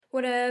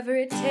whatever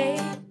it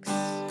takes.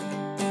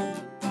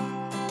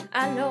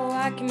 I know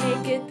I can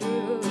make it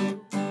through.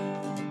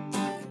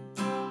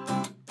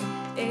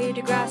 A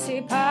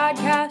Degrassi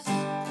podcast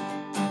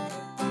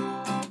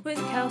with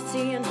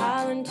Kelsey and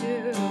Holland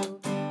too.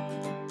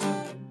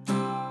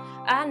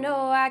 I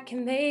know I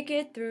can make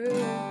it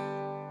through.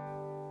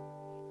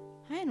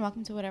 Hi, and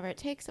welcome to Whatever It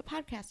Takes, a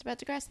podcast about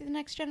Degrassi the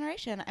Next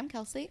Generation. I'm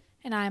Kelsey.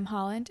 And I'm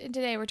Holland, and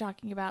today we're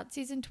talking about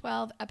Season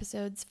 12,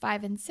 Episodes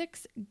 5 and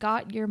 6,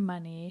 Got Your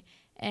Money.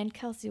 And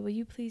Kelsey, will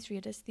you please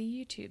read us the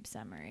YouTube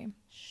summary?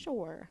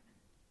 Sure.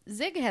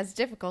 Zig has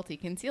difficulty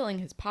concealing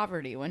his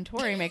poverty when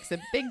Tori makes a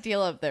big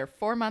deal of their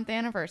 4-month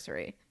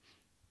anniversary.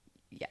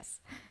 Yes.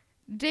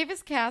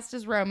 Davis cast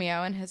as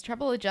Romeo and has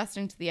trouble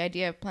adjusting to the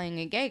idea of playing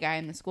a gay guy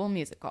in the school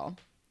musical.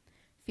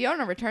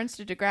 Fiona returns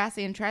to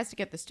Degrassi and tries to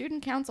get the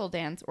student council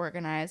dance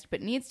organized,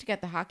 but needs to get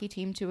the hockey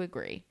team to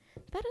agree.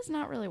 That is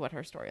not really what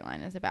her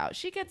storyline is about.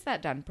 She gets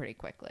that done pretty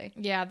quickly.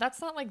 Yeah, that's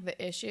not like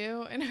the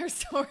issue in her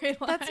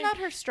storyline. That's not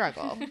her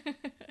struggle.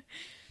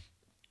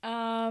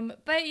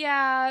 But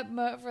yeah,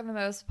 for the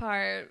most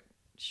part,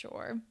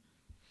 sure.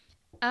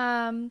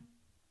 But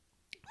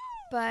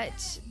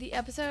the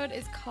episode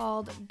is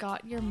called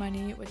Got Your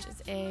Money, which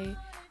is a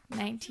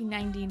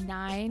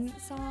 1999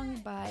 song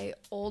by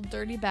Old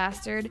Dirty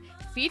Bastard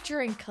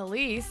featuring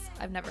Khalees.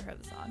 I've never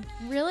heard the song.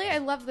 Really? I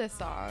love this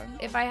song.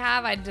 If I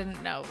have, I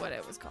didn't know what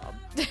it was called.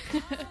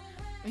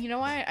 You know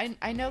what?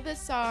 I know this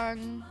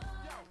song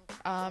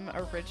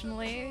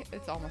originally.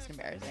 It's almost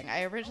embarrassing.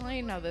 I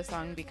originally know this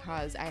song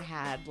because I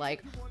had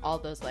like all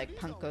those like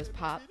Punk Goes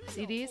Pop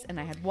CDs, and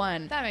I had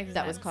one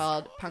that was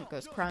called Punk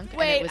Goes Crunk.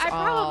 Wait, and it was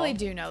probably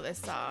do know this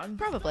song.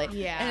 Probably.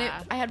 Yeah.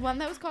 And I had one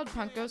that was called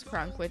Punk Goes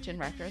Crunk, which in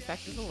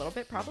retrospect is a little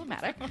bit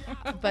problematic,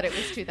 but it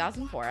was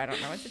 2004. I don't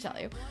know what to tell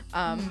you.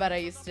 But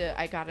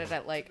I got it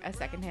at like a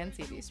secondhand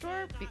CD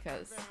store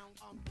because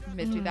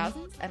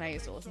mid-2000s, and I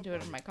used to listen to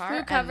it in my car.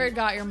 Who covered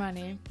Got Your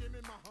Money?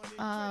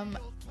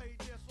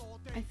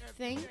 I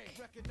think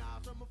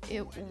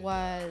it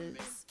was.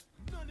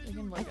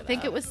 I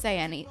think it was Say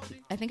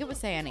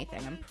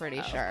Anything. I'm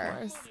pretty sure. Of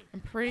course.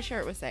 I'm pretty sure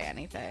it was Say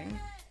Anything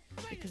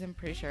because I'm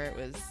pretty sure it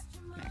was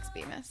Max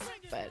Bemis.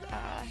 But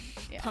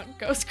yeah. Punk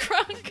Goes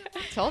Crunk.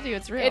 Told you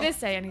it's real. It is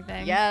Say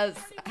Anything. Yes.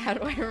 How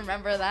do I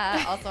remember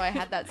that? Also, I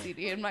had that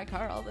CD in my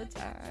car all the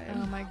time.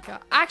 Oh my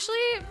god.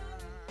 Actually,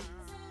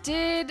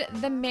 did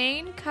the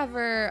main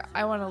cover,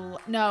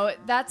 no,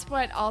 that's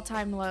what All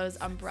Time Low's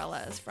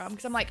Umbrella is from.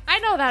 Because I'm like, I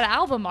know that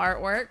album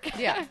artwork.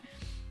 Yeah.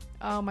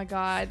 Oh my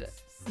god.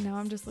 Now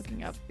I'm just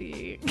looking up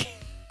the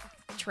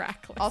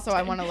track list. Also,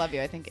 I Want to Love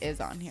You, I think, is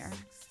on here.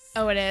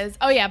 Oh, it is?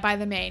 Oh, yeah, by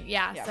the main.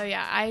 Yeah. Yeah. So,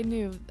 yeah, I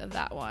knew of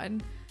that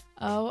one.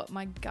 Oh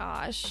my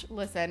gosh.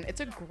 Listen,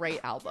 it's a great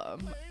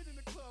album.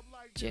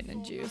 Gin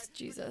and Juice.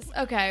 Jesus.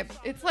 Okay.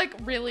 It's like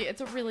it's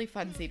a really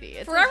fun CD.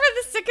 It's Forever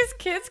the Sickest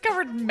Kids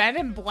covered Men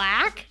in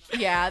Black?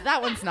 Yeah,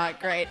 that one's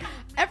not great.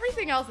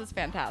 Everything else is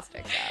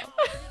fantastic,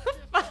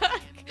 though.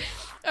 Fuck.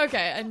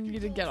 Okay, I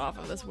need to get off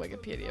of this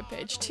Wikipedia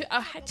page.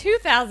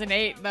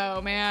 2008,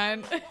 though,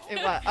 man. It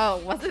was. Oh,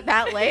 was it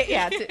that late?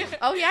 Yeah.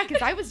 Oh, yeah,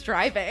 because I was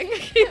driving.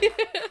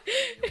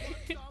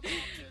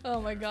 Oh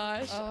my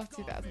gosh. Oh,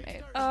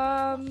 2008.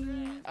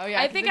 Oh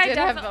yeah. I think I did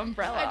have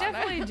Umbrella. I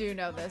definitely do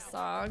know this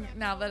song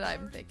now that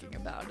I'm thinking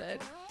about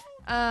it.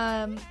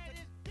 It's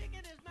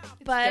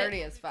but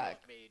dirty as fuck.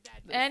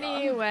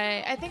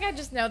 Anyway, I think I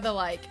just know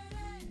the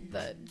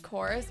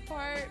chorus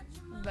part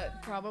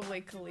that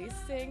probably Khalees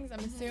sings,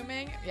 I'm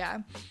assuming. Yeah.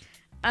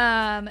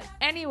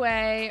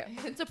 Anyway,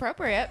 It's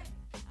appropriate.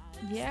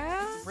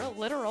 yeah. Real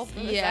literal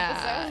for this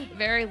episode.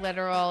 Very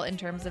literal in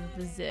terms of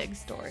the Zig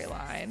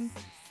storyline.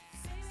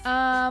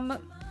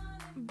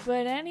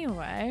 But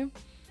anyway,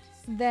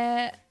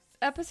 the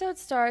episode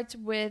starts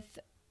with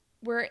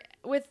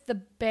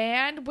the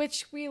band,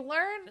 which we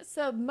learn.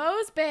 So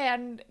Mo's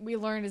band we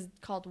learned is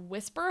called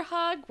Whisper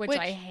Hug, which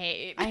I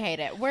hate. I hate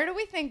it. Where do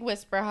we think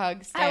Whisper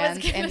Hug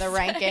stands in the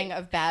ranking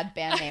of bad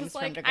band names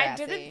from Degrassi? I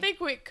didn't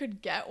think we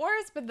could get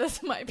worse, but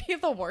this might be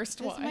the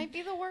worst one. This might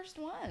be the worst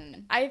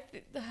one.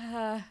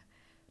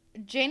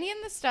 Janie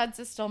and the Studs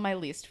is still my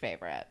least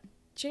favorite.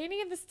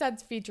 Janie and the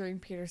Studs featuring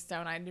Peter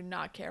Stone, I do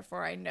not care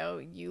for. I know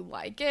you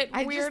like it.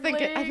 I weirdly.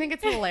 think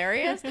it's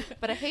hilarious,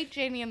 but I hate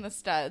Janie and the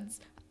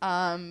Studs.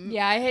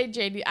 Yeah, I hate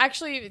Janie.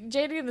 Actually,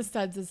 Janie and the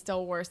Studs is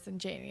still worse than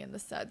Janie and the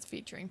Studs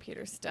featuring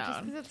Peter Stone.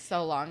 Just because it's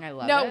so long, I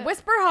love it. No,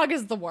 Whisper Hug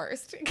is the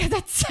worst because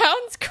it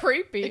sounds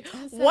creepy.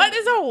 What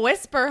is a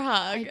whisper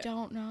hug? I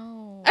don't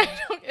know.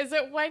 Is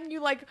it when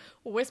you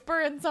whisper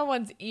in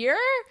someone's ear?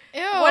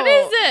 Ew. What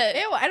is it?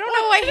 Ew, I don't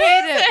know. I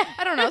hate it.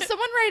 I don't know.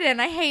 Someone write in.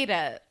 I hate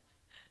it.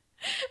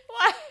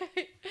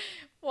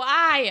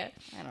 Why?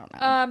 I don't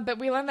know. But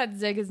we learned that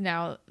Zig is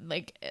now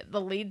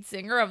the lead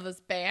singer of this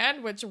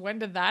band. Which when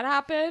did that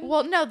happen?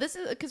 Well, no, this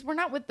is because we're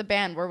not with the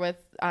band. We're with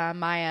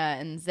Maya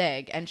and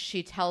Zig, and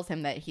she tells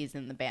him that he's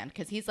in the band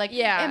because he's like,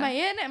 "Yeah, am I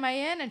in? Am I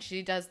in?" And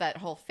she does that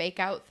whole fake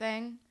out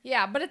thing.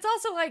 Yeah, but it's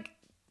also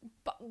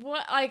But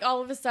what, like,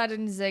 all of a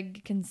sudden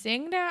Zig can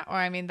sing now? Or,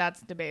 I mean,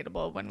 that's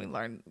debatable when we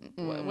learn,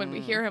 when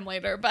we hear him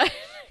later. But,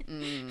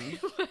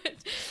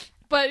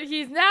 but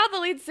he's now the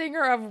lead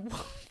singer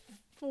of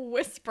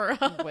Whisper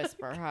Hug.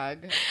 Whisper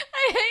Hug.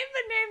 I hate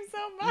the name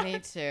so much. Me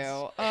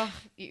too. Oh,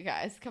 you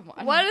guys, come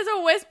on. What is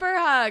a Whisper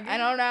Hug? I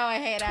don't know. I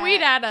hate it.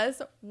 Tweet at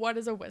us. What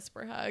is a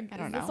Whisper Hug? I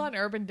don't Is know. this on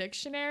Urban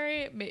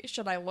Dictionary?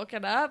 Should I look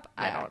it up?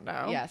 I Yeah. don't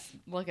know. Yes,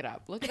 look it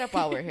up. Look it up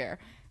while we're here.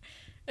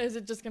 Is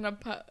it just gonna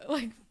put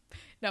like?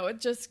 No,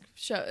 it just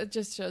shows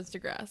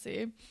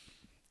Degrassi.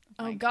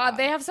 Oh my God, God.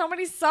 they have so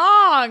many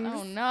songs.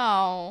 Oh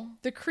no.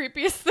 The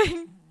creepiest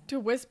thing to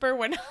whisper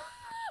when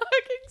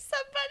hugging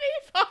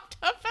somebody popped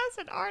up as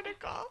an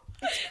article.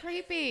 It's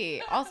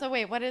creepy. Also,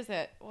 wait, what is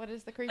it? What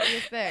is the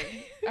creepiest thing?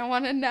 I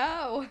want to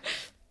know.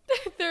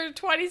 There are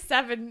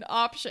 27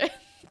 options.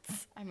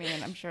 I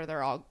mean, I'm sure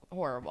they're all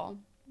horrible.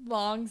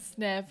 Long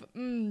sniff.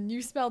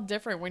 You smell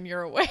different when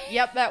you're awake.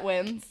 Yep, that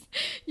wins.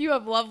 You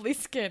have lovely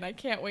skin. I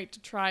can't wait to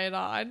try it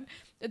on.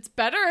 It's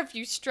better if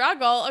you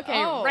struggle. Okay,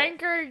 Oh.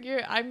 Ranker,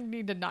 I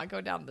need to not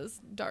go down this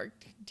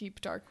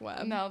deep dark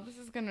web. No, this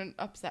is going to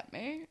upset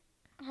me.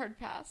 Hard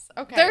pass.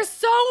 Okay. There's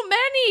so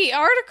many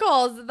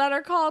articles that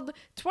are called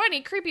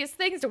 20 creepiest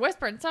things to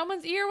whisper in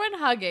someone's ear when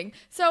hugging.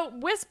 So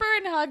whisper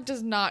and hug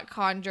does not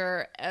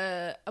conjure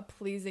a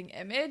pleasing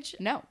image.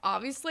 No.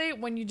 Obviously,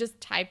 when you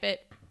just type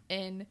it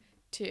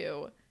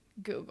into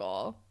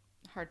Google.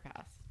 Hard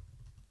pass.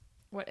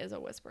 What is a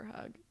whisper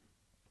hug?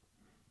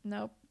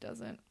 Nope,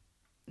 doesn't.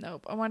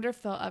 Nope. I wonder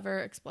if they'll ever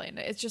explain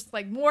it. It's just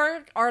like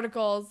more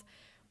articles.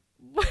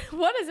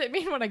 What does it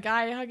mean when a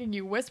guy hugging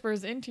you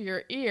whispers into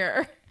your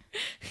ear?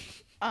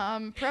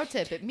 Pro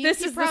tip. It means This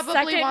he is the probably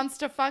second- wants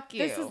to fuck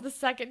you. This is the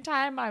second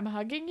time I'm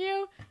hugging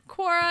you.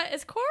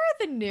 Is Quora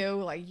the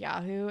new like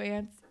Yahoo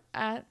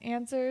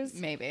answers?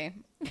 Maybe.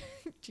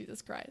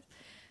 Jesus Christ.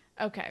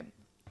 Okay.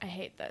 I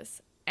hate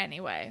this.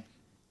 Anyway,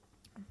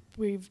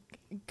 we've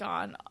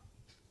gone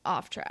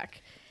off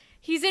track.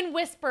 He's in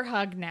Whisper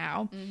Hug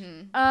now.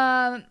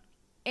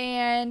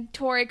 And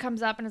Tori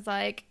comes up and is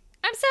like,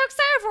 I'm so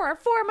excited for our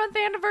 4-month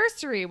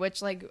anniversary,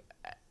 which like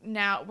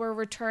now we're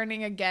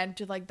returning again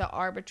to like the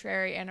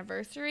arbitrary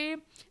anniversary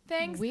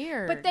things.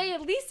 Weird. But they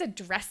at least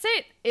address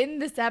it in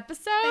this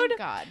episode. Thank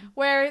God.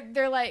 Where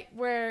they're like,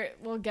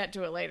 we'll get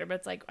to it later, but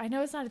it's like, I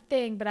know it's not a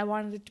thing, but I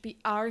wanted it to be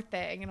our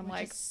thing. And I'm Which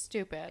like, is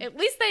stupid. at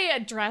least they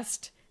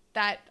addressed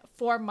that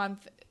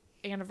 4-month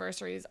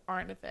anniversaries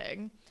aren't a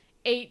thing.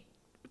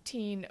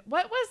 18.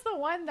 What was the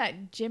one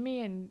that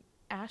Jimmy and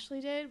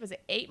Ashley did? Was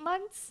it 8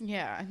 months?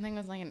 Yeah, I think it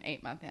was like an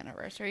 8-month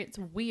anniversary. It's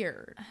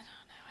weird. I don't know.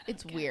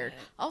 It's weird.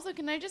 Also,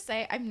 can I just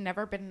say I've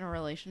never been in a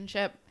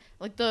relationship.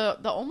 Like the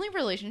only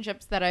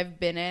relationships that I've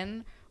been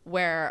in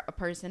where a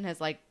person has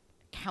like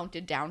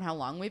counted down how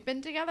long we've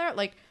been together,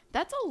 like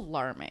that's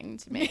alarming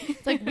to me.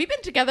 It's like we've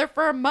been together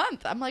for a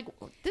month. I'm like,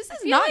 this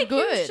is not like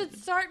good. You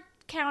should start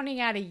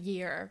counting at a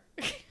year.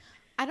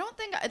 I don't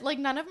think like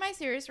none of my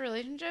serious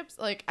relationships,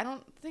 like I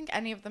don't think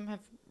any of them have,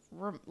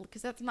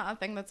 because that's not a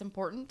thing that's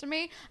important to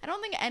me. I don't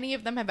think any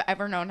of them have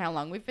ever known how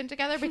long we've been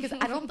together because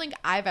I don't think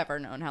I've ever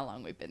known how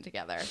long we've been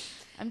together.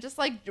 I'm just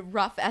like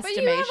rough But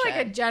estimation. you have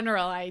like a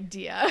general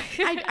idea.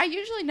 I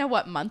usually know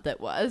what month it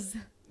was.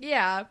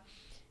 Yeah.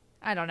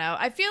 I don't know.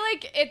 I feel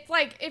like it's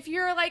like if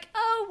you're like,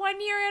 oh,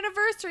 1 year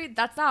anniversary,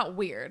 that's not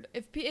weird.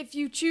 If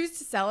you choose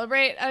to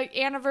celebrate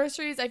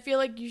anniversaries, I feel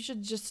like you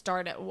should just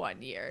start at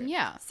 1 year.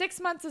 Yeah. 6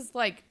 months is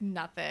like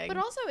nothing. But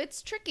also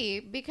it's tricky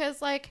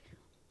because like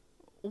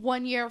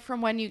 1 year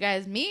from when you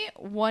guys meet,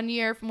 1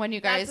 year from when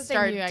you guys That's the thing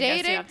start I guess you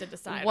dating, have to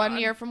decide 1 on.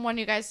 year from when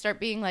you guys start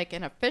being like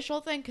an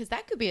official thing, because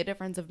that could be a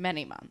difference of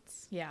many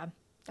months. yeah,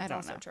 that's don't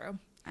also know. true.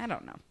 I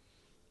don't know.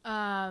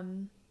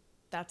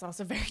 That's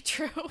also very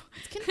true.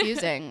 It's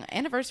confusing.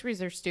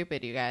 Anniversaries are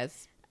stupid, you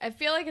guys. I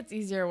feel like it's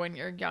easier when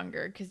you're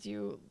younger because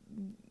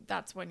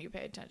that's when you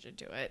pay attention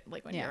to it,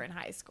 like when Yeah. you're in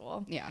high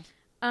school. Yeah.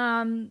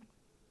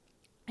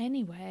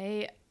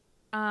 Anyway,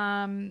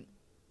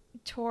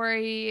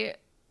 Tori.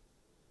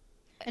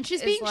 And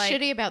she's is being like-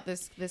 shitty about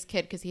this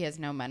kid because he has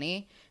no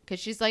money. Because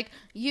she's like,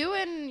 you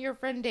and your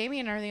friend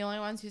Damien are the only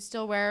ones who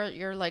still wear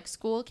your like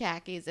school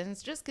khakis, and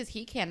it's just because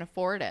he can't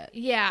afford it.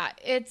 Yeah,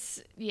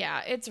 it's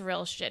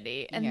real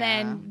shitty. And Yeah.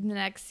 then the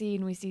next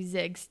scene we see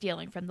Zig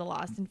stealing from the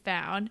lost and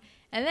found.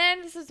 And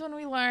then this is when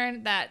we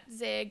learn that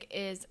Zig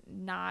is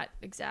not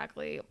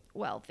exactly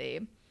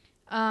wealthy.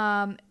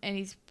 And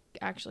he's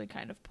actually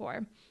kind of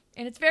poor.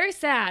 And it's very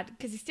sad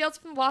because he steals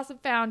from the lost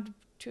and found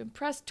to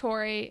impress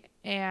Tori,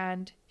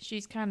 and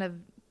she's kind of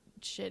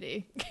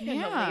shitty and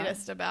Yeah.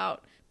 elitist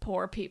about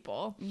poor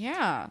people.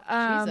 Yeah.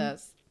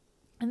 Jesus.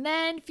 And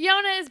then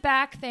Fiona is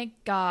back, thank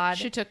God.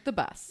 She took the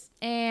bus.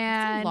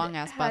 And It's a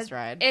long-ass bus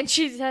ride. And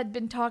she had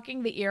been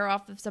talking the ear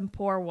off of some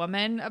poor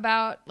woman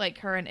about like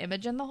her and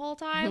Imogen the whole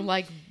Who time.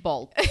 like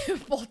bolt.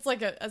 Bolt's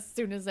like as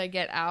soon as they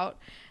get out.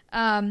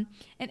 And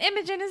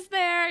Imogen is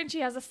there and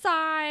she has a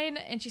sign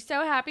and she's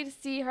so happy to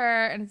see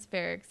her and it's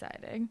very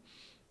exciting.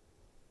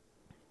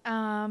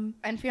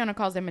 And Fiona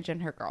calls Imogen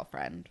her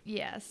girlfriend,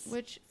 Yes.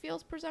 which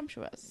feels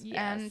presumptuous. Yes.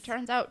 And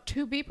turns out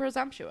to be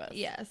presumptuous.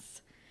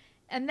 Yes.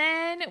 And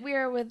then we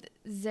are with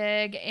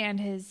Zig and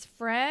his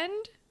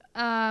friend.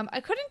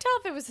 I couldn't tell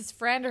if it was his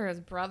friend or his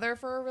brother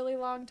for a really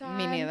long time.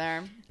 Me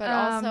neither. But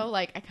also,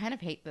 like, I kind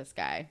of hate this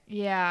guy.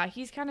 Yeah,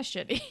 he's kind of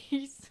shitty.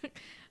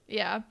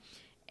 Yeah.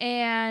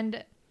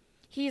 And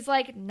he's,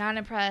 like, not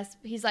impressed.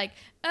 He's like,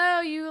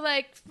 oh, you,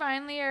 like,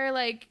 finally are,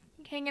 like,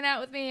 hanging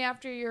out with me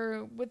after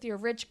you're with your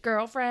rich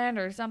girlfriend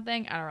or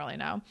something. I don't really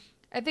know.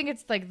 I think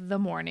it's, like, the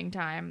morning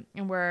time.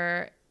 And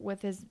we're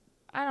with his...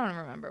 I don't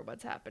remember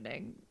what's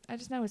happening. I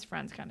just know his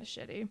friend's kind of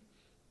shitty.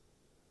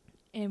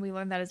 And we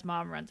learned that his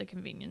mom runs a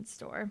convenience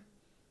store.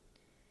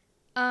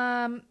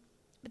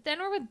 But then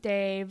we're with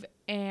Dave,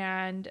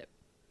 and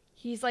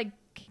he's, like,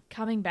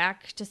 coming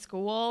back to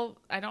school.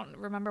 I don't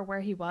remember where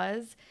he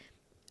was.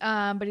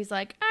 But he's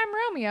like, I'm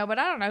Romeo, but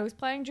I don't know who's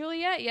playing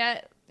Juliet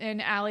yet.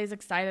 And Allie's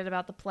excited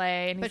about the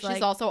play. And But he's she's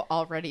like, also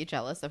already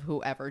jealous of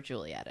whoever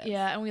Juliet is.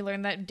 yeah, and we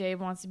learned that Dave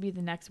wants to be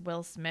the next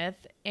Will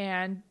Smith.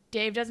 And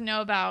Dave doesn't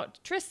know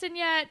about Tristan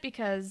yet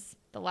because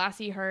the last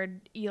he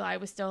heard, Eli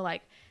was still,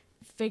 like,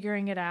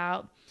 figuring it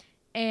out.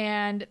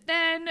 And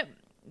then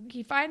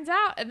he finds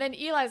out, and then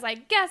Eli's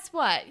like, guess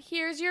what?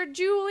 Here's your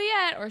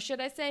Juliet, or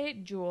should I say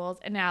Jules,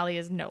 and Allie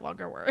is no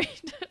longer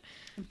worried.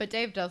 But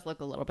Dave does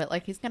look a little bit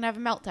like he's going to have a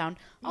meltdown.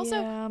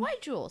 Also, Yeah. why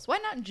Jules? Why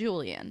not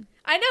Julian?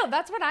 I know,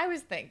 that's what I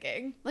was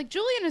thinking. Like,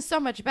 Julian is so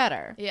much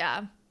better.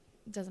 Yeah,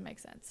 it doesn't make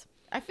sense.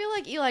 I feel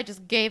like Eli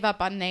just gave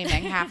up on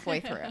naming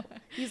halfway through.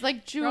 He's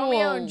like, Jules.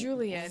 Romeo and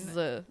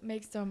Julian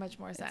makes so much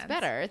more sense. It's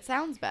better. It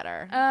sounds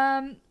better.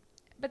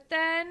 But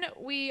then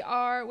we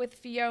are with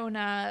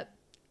Fiona,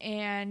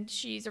 and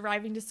she's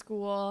arriving to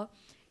school,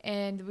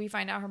 and we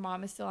find out her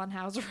mom is still on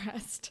house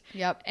arrest.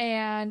 Yep.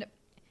 And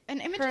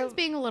Imogen's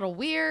being a little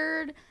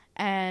weird,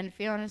 and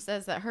Fiona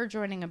says that her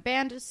joining a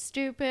band is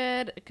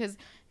stupid because,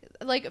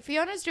 like,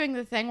 Fiona's doing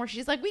the thing where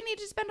she's like, we need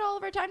to spend all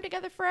of our time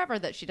together forever,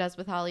 that she does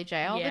with Holly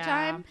J all the Yeah.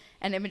 time,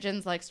 and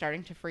Imogen's, like,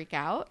 starting to freak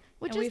out,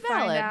 which and is we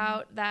valid. find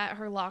out that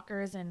her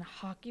locker is in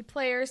Hockey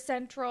Players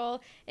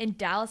Central, and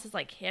Dallas is,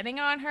 like, hitting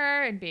on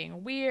her and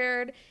being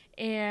weird,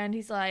 and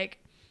he's like...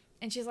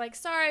 And she's like,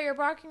 sorry, you're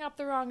barking up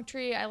the wrong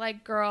tree. I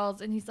like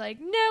girls. And he's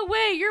like, no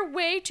way, you're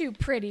way too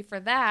pretty for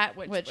that,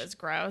 which was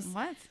gross.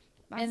 What?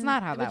 That's And-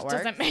 not how that which works.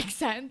 doesn't make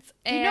sense.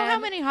 Do you know how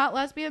many hot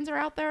lesbians are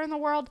out there in the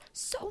world?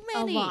 So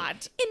many. A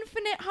lot.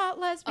 Infinite hot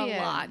lesbians. A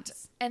lot.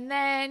 And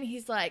then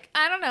he's like,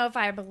 I don't know if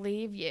I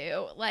believe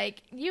you.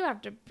 Like, you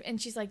have to.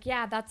 And she's like,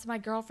 yeah, that's my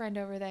girlfriend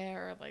over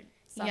there. Or like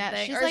something.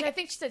 Yeah, she's or like- I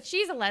think she said,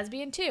 she's a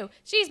lesbian too.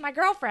 She's my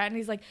girlfriend. And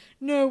he's like,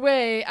 no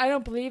way. I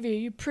don't believe you.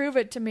 You prove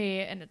it to me.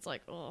 And it's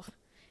like, ugh.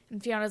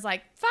 And Fiona's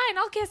like, fine,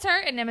 I'll kiss her.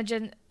 And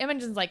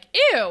Imogen's like,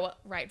 ew,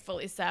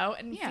 rightfully so.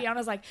 And Yeah.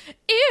 Fiona's like,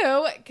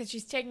 ew, because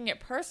she's taking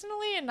it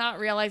personally and not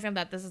realizing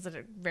that this is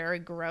a very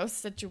gross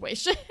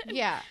situation.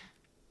 Yeah.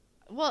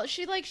 Well,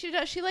 she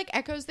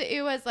echoes the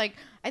ew as, like,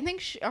 I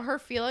think her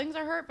feelings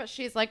are hurt, but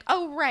she's like,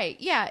 oh, right.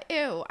 Yeah,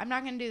 ew. I'm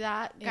not going to do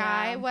that,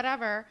 guy, Yeah.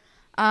 whatever.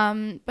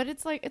 But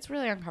it's like, it's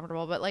really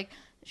uncomfortable. But, like,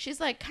 she's,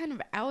 like, kind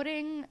of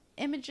outing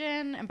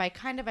Imogen. And by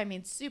kind of, I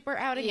mean super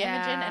outing Yeah.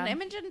 Imogen. And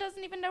Imogen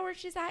doesn't even know where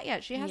she's at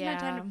yet. She hasn't had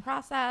time Yeah. to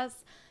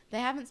process. They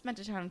haven't spent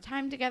a ton of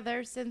time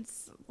together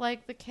since,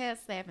 like, the kiss.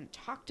 They haven't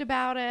talked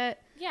about it.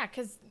 Yeah,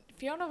 because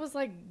Fiona was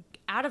like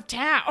out of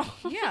town.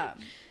 Yeah.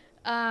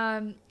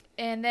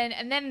 And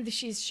then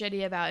she's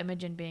shitty about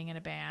Imogen being in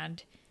a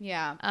band.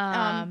 Yeah.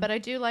 But I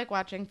do like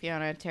watching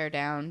Fiona tear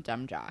down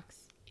dumb jocks.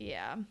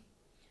 Yeah.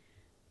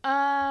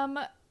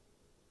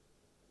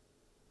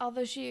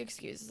 Although she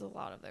excuses a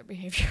lot of their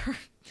behavior.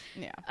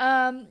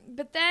 Yeah.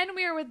 But then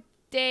we are with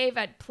Dave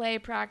at play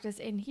practice,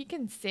 and he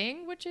can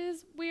sing, which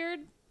is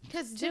weird.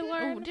 Because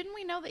learn. didn't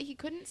we know that he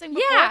couldn't sing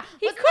before? Yeah,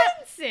 he Wasn't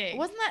couldn't sing.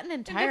 Wasn't that an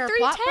And the entire three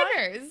plot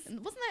tenors.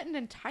 point? Wasn't that an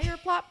entire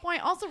plot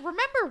point? Also,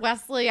 remember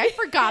Wesley? I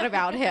forgot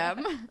about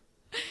him.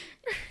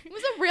 It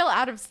was a real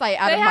out of sight,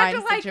 out They of had mind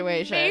to like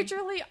situation.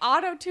 majorly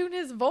auto-tune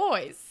his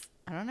voice.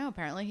 I don't know.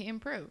 Apparently, he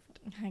improved.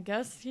 I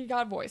guess he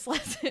got voice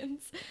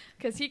lessons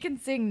because he can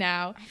sing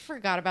now. I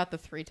forgot about the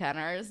three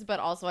tenors,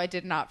 but also I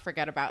did not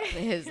forget about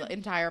his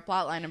entire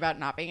plot line about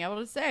not being able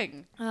to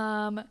sing.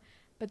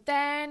 But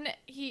then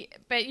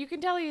but you can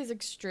tell he is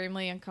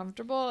extremely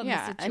uncomfortable in the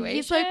Yeah, situation. and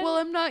he's like, "Well,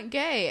 I'm not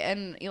gay,"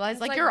 and Eli's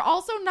It's like, like- "You're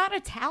also not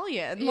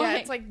Italian." yeah,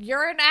 it's like,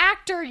 you're an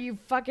actor, you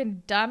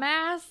fucking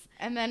dumbass.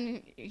 And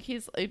then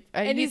he's like,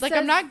 And he "I'm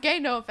says- not gay,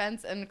 no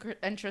offense."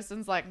 And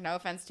Tristan's like, "No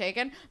offense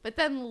taken." But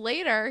then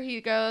later he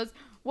goes,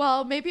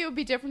 "Well, maybe it would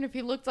be different if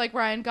he looked like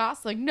Ryan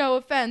Gosling. No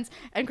offense."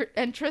 And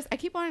I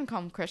keep wanting to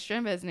call him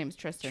Christian, but his name's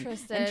Tristan.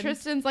 Tristan. And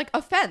Tristan's like,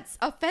 offense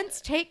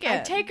taken. I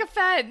take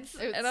offense.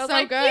 It was And I was so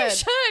like, you good.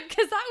 should,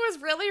 because that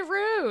was really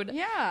rude.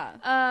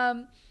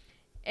 Yeah.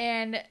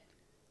 And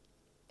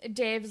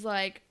Dave's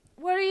like,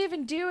 what are you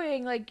even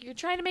doing? Like, you're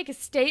trying to make a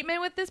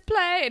statement with this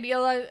play? And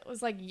Eli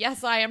was like,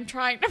 yes, I am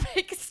trying to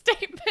make a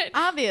statement.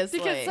 Obviously.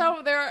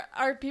 Because there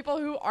are people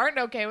who aren't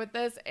okay with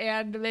this,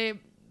 and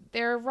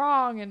they're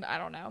wrong, and I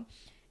don't know.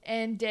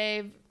 And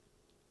Dave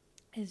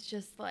is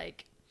just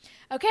like,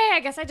 okay, I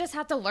guess I just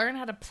have to learn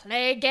how to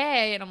play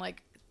gay. And I'm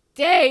like,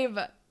 Dave,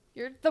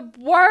 you're the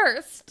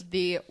worst.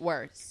 The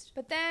worst.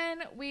 But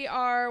then we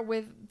are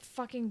with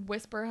fucking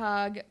Whisper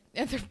Hug,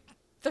 and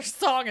their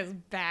song is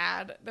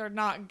bad. They're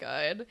not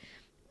good.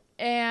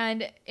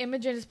 And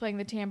Imogen is playing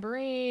the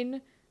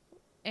tambourine,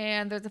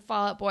 and there's a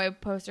Fall Out Boy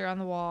poster on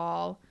the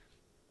wall.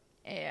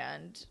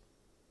 And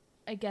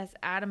I guess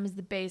Adam is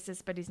the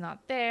bassist, but he's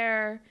not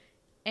there.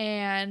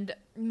 And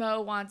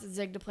Mo wants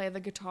Zig to play the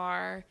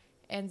guitar,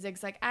 and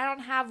Zig's like, I don't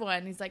have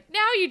one. He's like,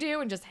 now you do,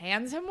 and just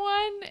hands him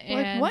one.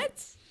 And, Like,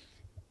 what?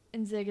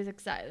 And Zig is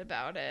excited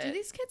about it. Do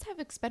these kids have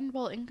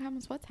expendable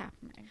incomes? What's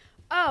happening?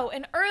 Oh,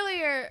 and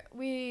earlier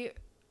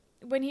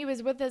when he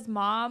was with his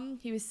mom,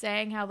 he was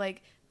saying how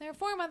like their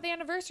 4-month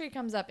anniversary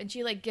comes up, and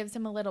she like gives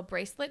him a little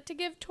bracelet to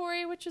give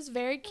Tori, which was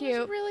very cute. It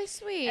was really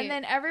sweet. And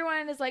then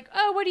everyone is like,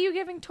 "Oh, what are you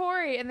giving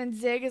Tori?" And then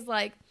Zig is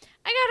like,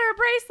 "I got her a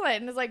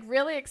bracelet," and is like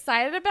really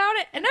excited about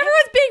it. And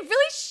everyone's being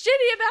really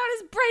shitty about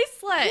his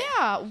bracelet.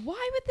 yeah,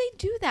 why would they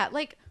do that?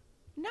 Like,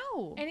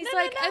 no. And he's No,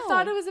 like, no, I no.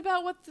 thought it was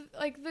about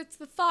that's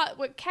the thought,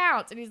 what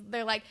counts. And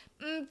they're like,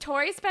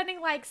 Tori's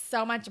spending like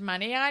so much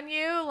money on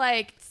you.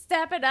 Like,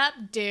 step it up,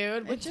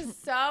 dude. Which is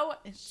so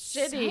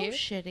shitty. So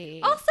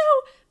shitty. Also,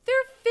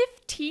 they're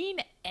 15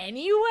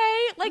 anyway.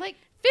 Like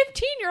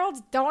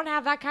 15-year-olds don't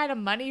have that kind of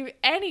money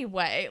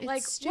anyway. It's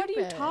Like, what are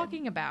you stupid.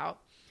 talking about?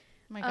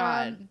 Oh my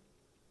God.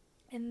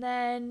 And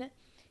then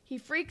he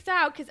freaks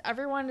out because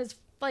everyone is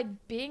like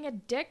being a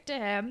dick to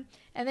him.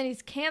 And then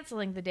he's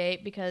canceling the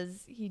date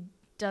because he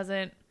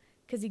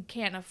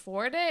can't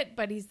afford it.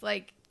 But he's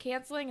like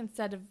canceling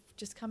instead of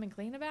just coming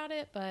clean about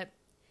it. But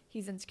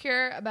he's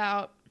insecure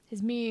about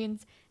his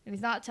means, and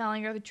he's not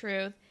telling her the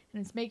truth,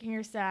 and it's making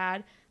her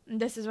sad. And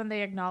this is when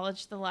they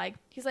acknowledge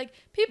he's like,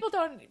 people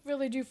don't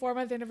really do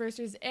 4-month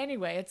anniversaries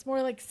anyway. It's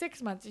more like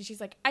 6 months. And she's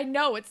like, I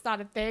know it's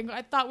not a thing.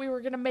 I thought we were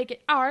going to make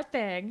it our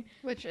thing.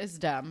 Which is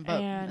dumb,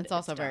 but And it's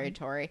also it's very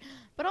dumb. Tory.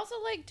 But also,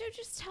 like, dude,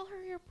 just tell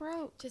her you're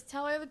broke. Just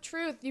tell her the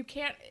truth. You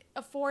can't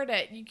afford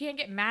it. You can't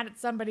get mad at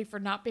somebody for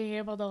not being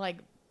able to like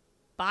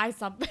buy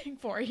something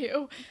for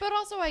you. But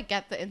also, I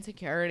get the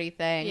insecurity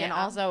thing. And Yeah.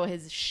 also,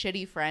 his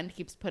shitty friend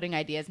keeps putting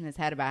ideas in his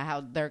head about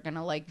how they're going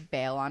to, like,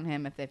 bail on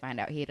him if they find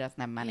out he doesn't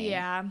have money.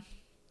 Yeah.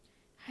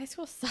 High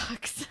school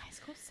sucks. High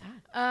school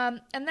sucks.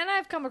 And then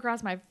I've come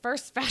across my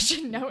first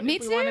fashion note. Me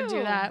if we want to too.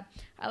 do that.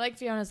 I like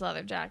Fiona's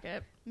leather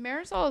jacket.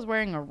 Marisol is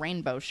wearing a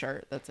rainbow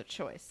shirt. That's a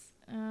choice.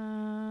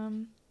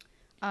 Um,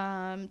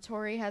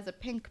 Tori has a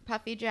pink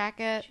puffy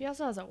jacket. she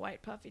also has a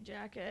white puffy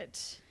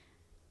jacket.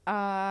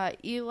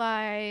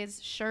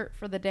 Eli's shirt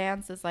for the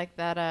dance is like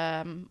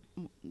that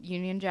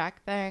Union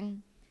Jack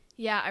thing.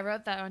 Yeah, I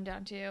wrote that one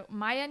down too.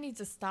 Maya needs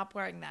to stop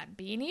wearing that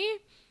beanie.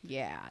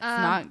 Yeah, it's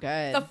not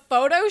good. The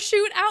photo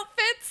shoot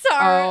outfits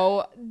are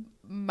Oh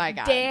my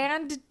God.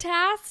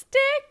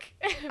 fantastic.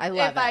 I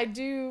love if it. I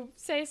do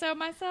say so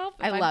myself.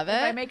 I love If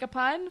I it. make a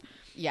pun.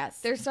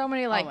 Yes. There's so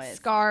many like Always.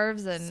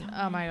 scarves and So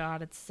oh my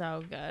God, it's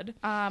so good.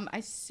 I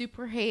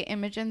super hate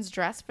Imogen's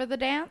dress for the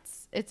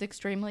dance. It's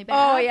extremely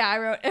bad. Oh yeah, I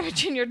wrote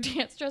Imogen, your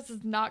dance dress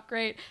is not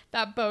great.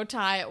 That bow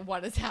tie,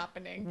 what is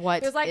happening?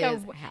 What There's like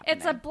is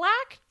It's a happening?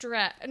 black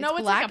dress. No,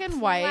 it's black like a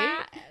and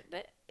white.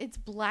 plaid. It's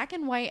black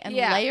and white and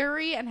Yeah.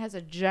 layery and has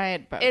a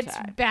giant bow tie. It's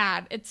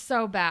bad. It's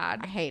so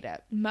bad. I hate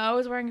it. Mo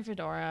is wearing a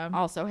fedora.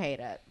 Also hate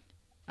it.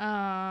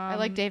 I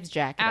like Dave's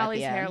jacket.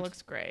 Allie's at the hair end.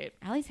 looks great.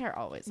 Allie's hair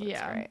always looks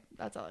Yeah, great.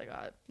 that's all I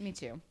got. Me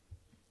too.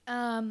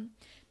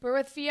 But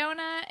with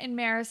Fiona and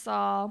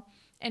Marisol,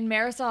 and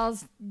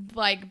Marisol's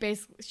like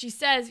basically, she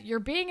says, "You're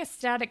being a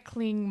static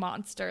cling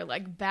monster.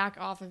 Like back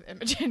off of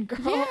Imogen,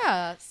 girl."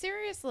 Yeah,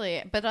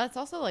 seriously. But that's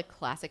also like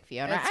classic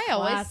Fiona. It's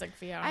classic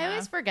Fiona. I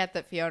always forget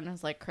that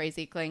Fiona's like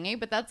crazy clingy,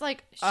 but that's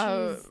like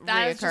a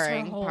that is just her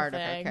reoccurring whole part of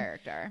her thing.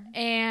 character.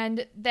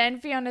 And then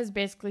Fiona's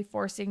basically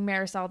forcing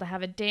Marisol to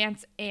have a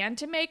dance and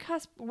to make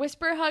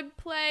Whisper Hug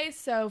play,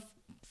 so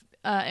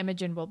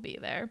Imogen will be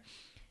there.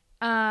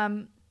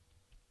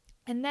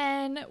 And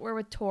then we're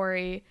with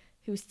Tori,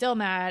 who's still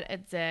mad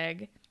at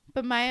Zig.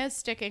 But Maya's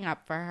sticking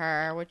up for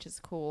her, which is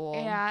cool.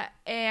 Yeah,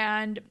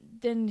 and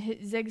then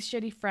Zig's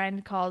shitty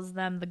friend calls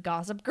them the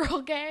Gossip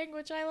Girl gang,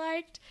 which I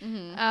liked.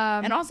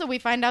 And also we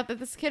find out that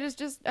this kid is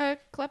just a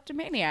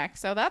kleptomaniac,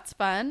 so that's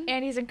fun.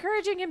 And he's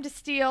encouraging him to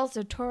steal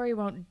so Tori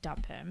won't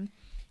dump him.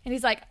 And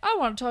he's like, I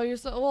want to tell you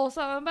a little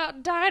something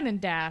about Dine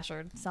and Dash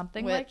or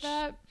something like Which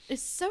that.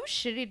 is so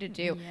shitty to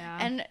do. Yeah.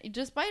 And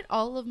despite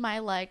all of my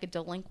like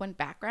delinquent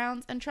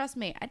backgrounds, and trust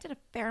me, I did a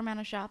fair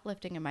amount of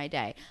shoplifting in my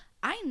day.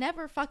 I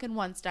never fucking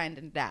once dined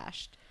and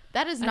dashed.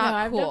 That is I not know,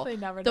 I've cool. definitely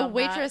never the done that.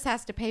 waitress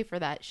has to pay for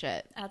that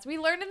shit. As we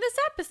learned in this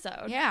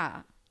episode.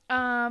 Yeah.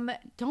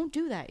 Don't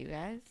do that, you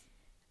guys.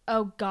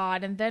 Oh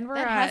God. And then we're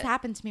That at, has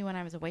happened to me when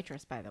I was a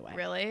waitress, by the way.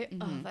 Really?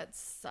 Oh, that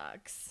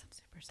sucks.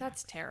 Super sad.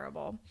 That's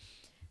terrible.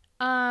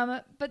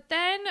 But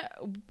then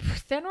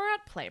we're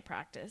at play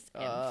practice,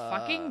 and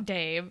fucking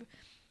Dave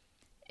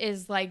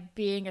is like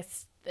being a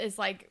is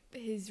like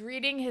he's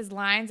reading his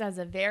lines as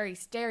a very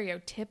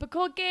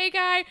stereotypical gay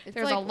guy.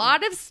 There's like, a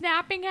lot of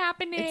snapping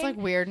happening. It's like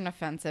weird and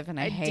offensive, and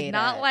I hate it. did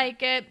not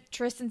like it.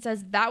 Tristan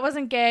says that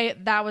wasn't gay,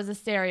 that was a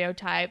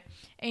stereotype.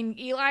 And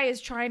Eli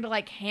is trying to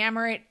like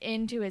hammer it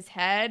into his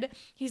head.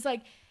 He's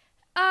like,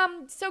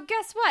 so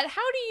guess what?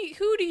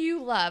 Who do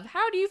you love?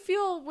 How do you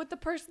feel with the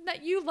person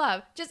that you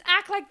love? Just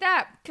act like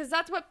that, because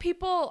that's what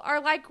people are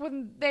like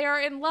when they are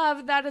in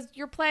love. That is,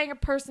 you're playing a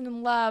person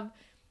in love.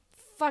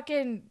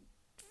 Fucking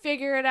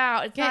figure it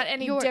out. It's not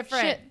any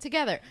different. Shit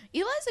together.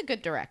 Eli's a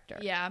good director.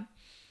 Yeah.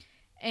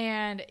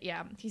 And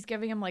yeah, he's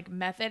giving him like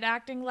method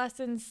acting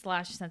lessons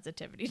 /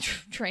 sensitivity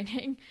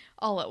training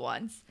all at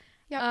once.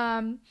 Yep.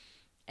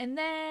 And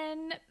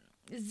then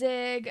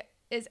Zig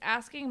is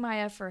asking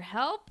Maya for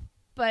help,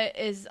 but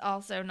is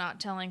also not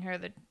telling her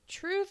the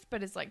truth,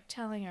 but is like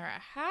telling her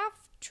a half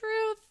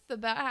truth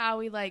about how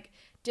he like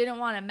didn't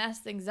want to mess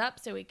things up,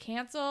 so he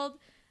canceled.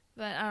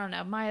 But I don't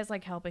know. Maya's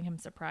like helping him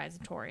surprise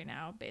Tori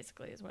now,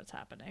 basically, is what's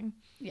happening.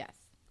 Yes.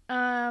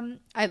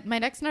 My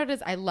next note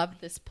is I love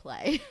this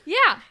play.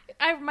 Yeah,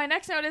 my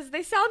next note is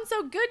they sound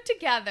so good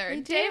together. They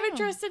Dave and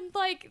do. Tristan,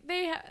 like,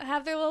 they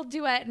have their little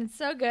duet, and it's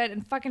so good.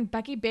 And fucking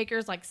Becky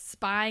Baker's like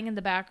spying in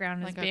the background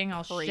and Like is a being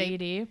all creep.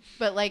 shady.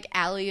 But like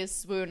Allie is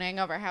swooning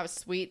over how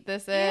sweet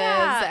this is,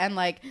 Yeah. and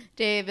like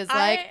Dave is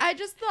like, I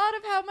just thought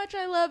of how much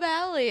I love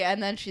Allie,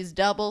 and then she's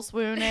double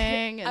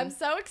swooning. And I'm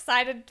so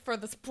excited for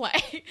this play.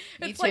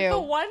 Me It's like the too.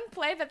 one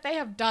play that they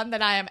have done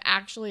that I am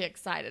actually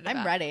excited about.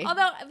 I'm ready.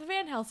 Although the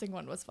Van Helsing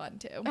one was fun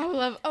too. I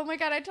love. Oh my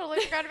god, I totally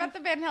forgot about the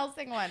Van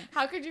Helsing one.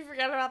 How could you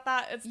forget about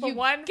that? It's the You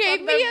one gave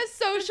from me the- a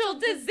social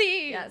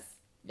disease.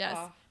 Yes.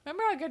 Oh.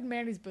 Remember how good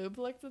Manny's boob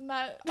looked in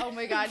that? Oh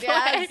my god,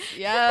 play?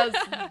 yes.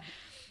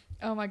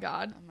 Oh my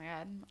god. Oh my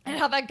god. And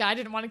how that guy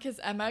didn't want to kiss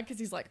Emma because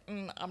he's like,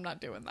 I'm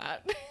not doing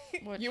that.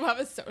 Which- You have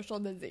a social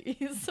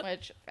disease.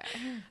 Which.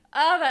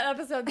 Oh, that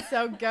episode's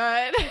so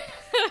good.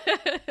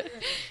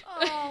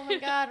 Oh my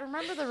god,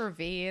 remember the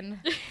ravine?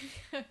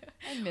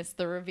 I miss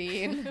the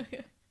ravine.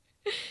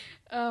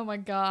 Oh my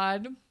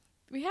god.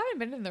 We haven't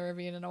been in the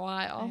ravine in a I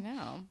while.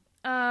 know.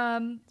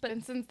 But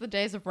Been since the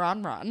days of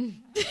Ron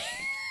Ron.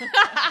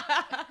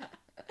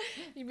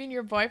 you mean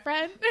your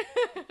boyfriend?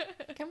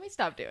 Can we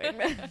stop doing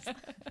this?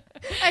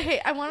 I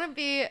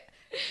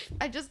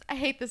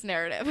hate this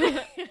narrative.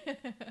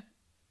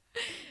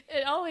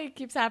 It only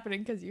keeps happening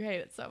because you hate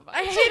it so much.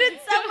 I hate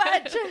it so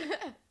much.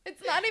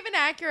 It's not even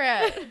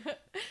accurate.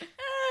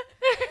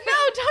 No,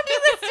 don't do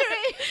this to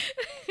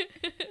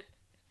me.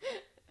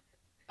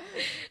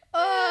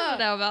 I don't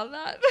know about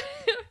that.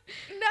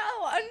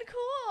 No,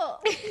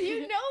 uncool.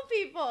 You know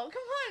people.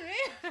 Come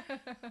on,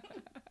 man.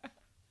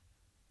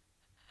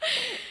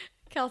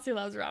 Kelsey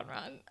loves Ron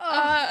Ron.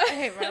 I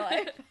hate my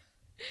life.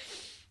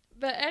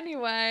 But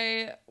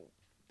anyway,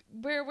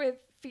 we're with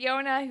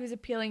Fiona, who's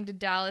appealing to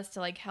Dallas to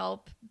like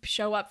help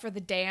show up for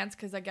the dance,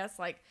 because I guess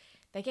like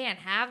they can't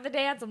have the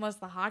dance unless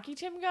the hockey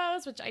team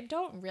goes, which I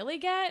don't really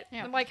get.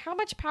 Yeah. I'm like, how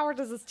much power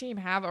does this team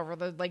have over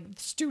the like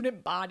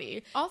student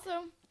body? Also,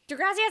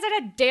 Degrassi hasn't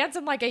had dance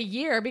in like a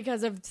year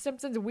because of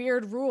Simpsons'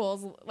 weird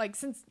rules. Like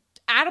since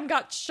Adam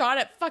got shot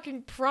at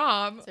fucking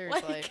prom.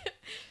 Seriously. Like,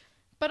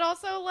 but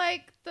also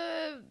like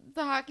the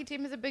hockey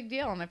team is a big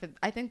deal, and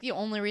I think the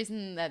only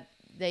reason that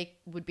they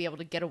would be able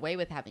to get away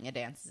with having a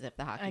dance is if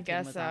the hockey I team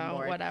guess was so, on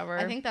board. whatever.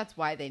 I think that's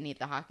why they need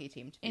the hockey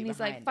team to be and he's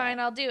behind like, fine,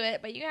 it. I'll do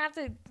it, but you have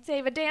to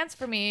save a dance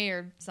for me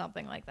or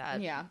something like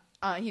that. Yeah.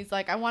 He's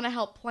like, I want to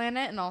help plan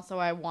it, and also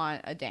I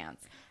want a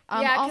dance.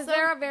 Yeah, because also-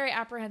 they're very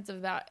apprehensive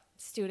about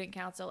student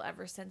council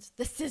ever since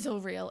the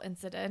sizzle reel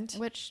incident.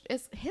 which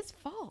is his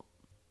fault.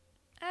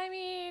 I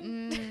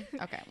mean,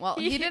 Okay, well,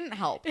 he didn't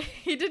help.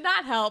 he did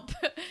not help.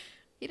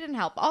 He didn't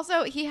help.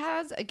 Also, he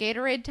has a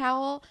Gatorade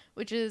towel,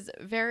 which is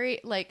very,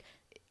 like,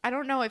 I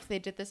don't know if they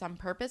did this on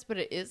purpose, but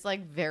it is,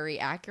 like, very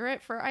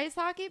accurate for ice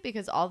hockey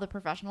because all the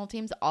professional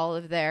teams, all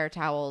of their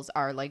towels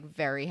are, like,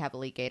 very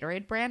heavily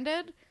Gatorade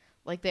branded.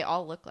 Like, they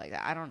all look like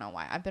that. I don't know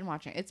why. I've been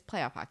watching. It's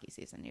playoff hockey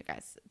season, you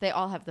guys. They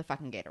all have the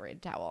fucking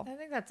Gatorade towel. I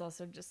think that's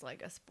also just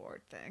like a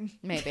sport thing.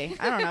 Maybe.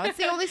 I don't know. It's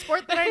the only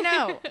sport that I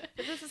know. But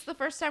this is the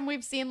first time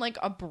we've seen, like,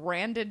 a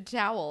branded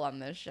towel on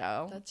this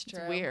show. That's It's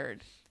true.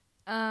 weird.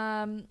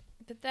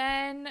 But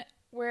then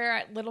we're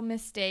at Little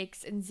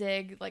Mistakes, and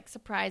Zig like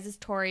surprises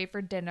Tori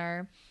for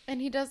dinner,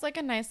 And he does, like,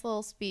 a nice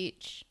little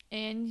speech.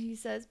 and he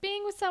says,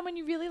 "Being with someone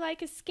you really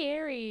like is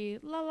scary.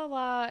 La la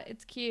la.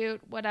 It's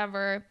cute.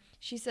 Whatever."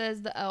 She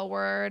says the L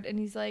word, and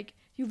he's like,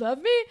 "You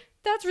love me?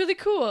 That's really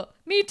cool.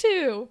 Me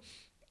too."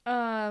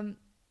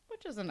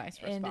 Which is a nice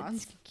And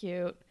response. it's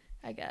cute,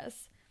 I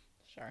guess.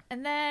 Sure.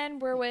 And then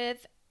we're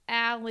with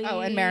Allie. Oh,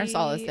 and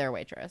Marisol is their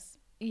waitress.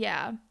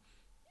 Yeah.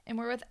 And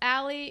we're with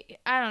Allie.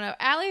 I don't know.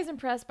 Allie is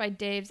impressed by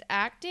Dave's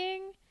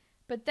acting,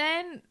 but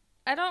then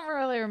I don't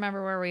really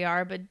remember where we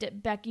are,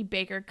 but Becky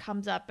Baker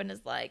comes up and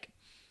is like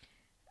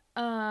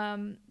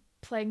playing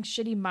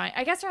shitty mind.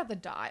 I guess they're at the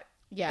dot.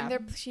 Yeah.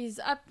 And she's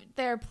up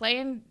there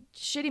playing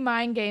shitty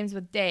mind games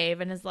with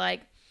Dave and is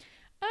like,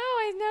 "Oh,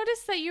 I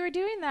noticed that you were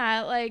doing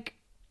that. Like,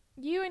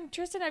 you and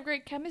Tristan have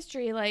great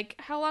chemistry. Like,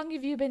 how long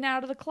have you been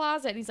out of the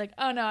closet? And he's like,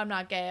 oh, no, I'm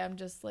not gay. I'm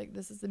just like,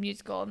 this is the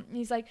musical. And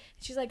she's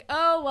like,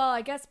 oh, well,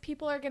 I guess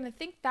people are going to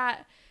think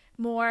that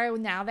more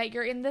now that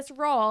you're in this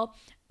role.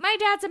 My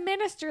dad's a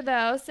minister,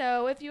 though,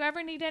 so if you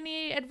ever need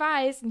any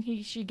advice, and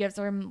she gives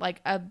him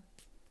like a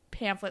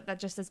pamphlet that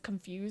just says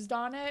confused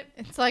on it.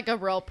 It's like a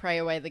real pray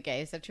away the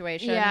gay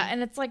situation. Yeah,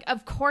 and it's like,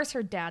 of course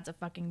her dad's a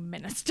fucking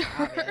minister.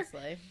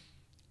 Obviously.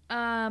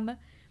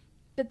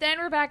 But then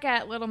we're back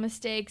at Little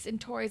Mistakes, and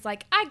Tori's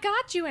like, I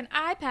got you an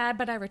iPad,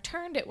 but I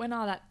returned it when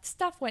all that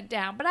stuff went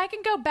down. But I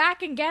can go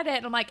back and get it.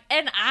 And I'm like,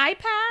 an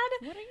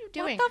iPad? What are you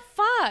doing? What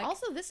the fuck?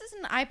 Also, this is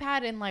an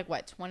iPad in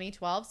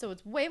 2012, so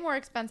it's way more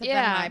expensive than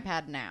an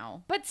iPad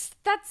now. But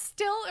that's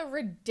still a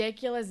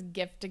ridiculous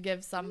gift to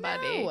give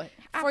somebody No,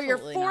 for your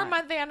absolutely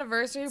 4-month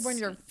anniversary when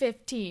you're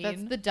 15.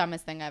 That's the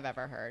dumbest thing I've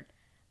ever heard.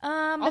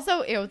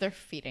 Also, ew, they're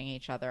feeding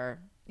each other.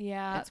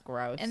 Yeah. It's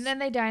gross. And then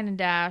they dine and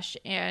dash,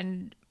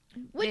 and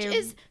which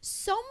is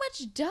so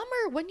much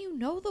dumber when you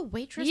know the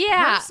waitress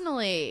Yeah.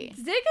 personally.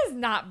 Zig is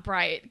not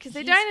bright because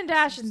they dine and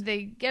dash and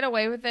they get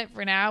away with it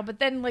for now. But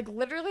then, like,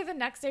 literally the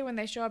next day when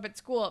they show up at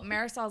school,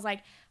 Marisol's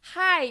like,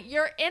 hi,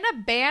 you're in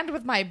a band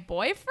with my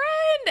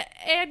boyfriend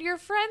and you're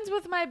friends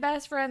with my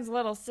best friend's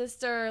little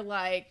sister.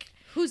 Like,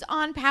 Who's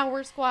on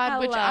Power Squad,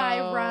 which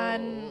I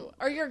run.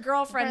 Or your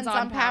girlfriend's friends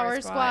on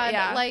Power Squad.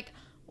 Yeah. Like,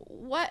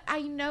 what?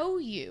 I know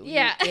you,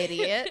 Yeah. you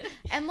idiot.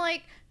 And,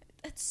 like,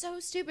 it's so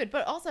stupid.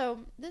 But also,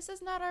 this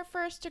is not our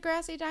first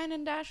Degrassi Dine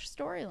and Dash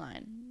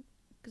storyline.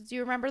 Because do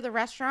you remember the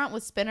restaurant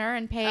with Spinner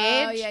and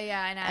Paige? Oh,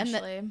 yeah, and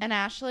Ashley. And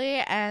Ashley,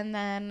 and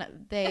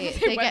then they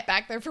went get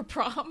back there for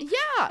prom.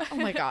 Yeah. Oh,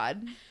 my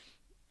God.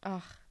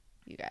 Ugh.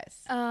 You guys.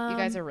 You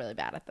guys are really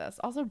bad at this.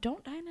 Also,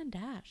 don't dine and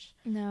dash.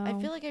 No. I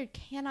feel like I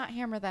cannot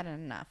hammer that in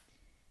enough.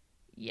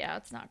 Yeah,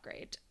 it's not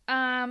great.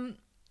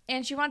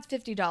 And she wants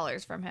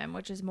 $50 from him,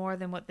 which is more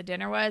than what the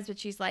dinner was. But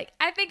she's like,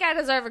 I think I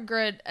deserve a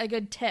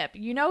good tip.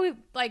 You know,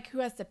 like, who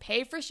has to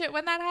pay for shit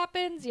when that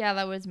happens? Yeah,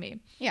 that was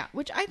me. Yeah,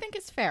 which I think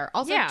is fair.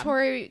 Also, Yeah.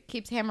 Tori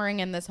keeps hammering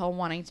in this whole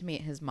wanting to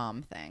meet his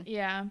mom thing.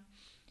 Yeah.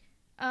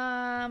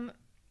 And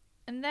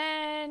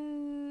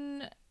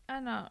then I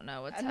don't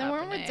know what's happening. And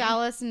then we're with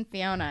Dallas and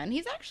Fiona, and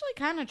he's actually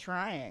kind of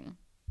trying.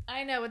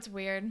 I know, it's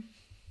weird.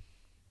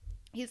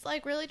 He's,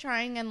 like, really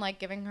trying and, like,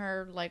 giving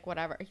her, like,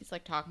 whatever. He's,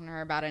 like, talking to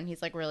her about it, and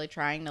he's, like, really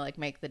trying to, like,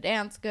 make the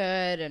dance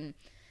good. And,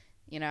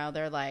 you know,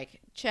 they're,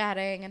 like,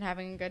 chatting and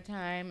having a good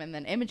time. And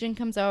then Imogen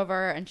comes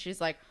over, and she's,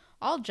 like,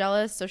 all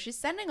jealous. So she's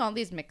sending all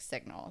these mixed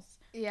signals.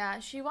 Yeah,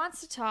 she wants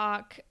to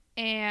talk,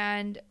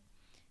 and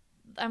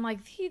I'm like,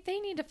 they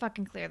need to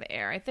fucking clear the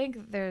air. I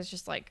think there's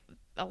just, like,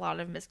 a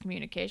lot of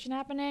miscommunication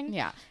happening.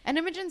 Yeah. And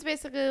Imogen's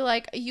basically,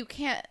 like, you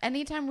can't,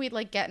 anytime we,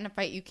 like, get in a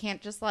fight, you can't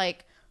just,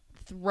 like,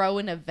 throw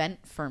an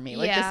event for me.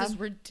 Like, Yeah. this is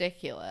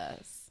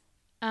ridiculous.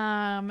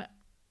 And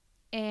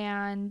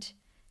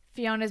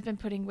Fiona's been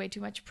putting way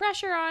too much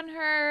pressure on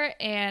her,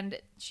 and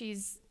she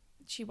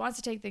wants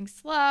to take things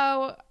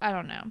slow. I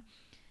don't know.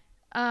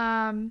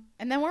 And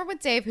then we're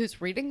with Dave,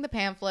 who's reading the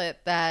pamphlet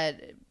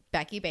that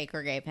Becky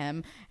Baker gave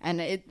him,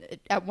 and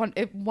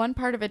one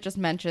part of it just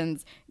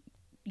mentions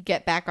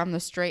get back on the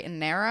straight and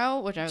narrow,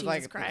 which I was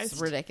Jesus like, Christ.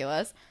 it's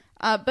ridiculous.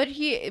 But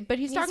he's talking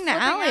to flipping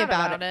Allie out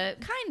about it.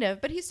 Kind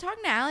of, but he's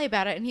talking to Allie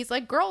about it, and he's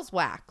like, girls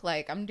whack.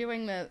 Like, I'm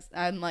doing this,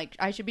 and, like,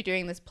 I should be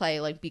doing this play,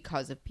 like,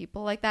 because of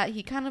people like that.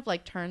 He kind of,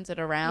 like, turns it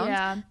around.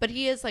 Yeah. But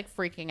he is, like,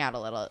 freaking out a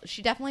little.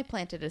 She definitely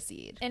planted a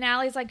seed. And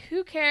Allie's like,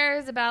 who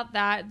cares about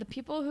that? The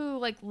people who,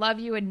 like,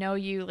 love you and know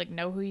you, like,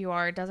 know who you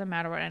are. It doesn't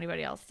matter what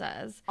anybody else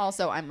says.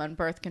 Also, I'm on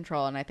birth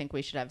control, and I think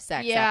we should have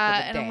sex Yeah,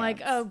 after the and dance. I'm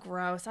like, oh,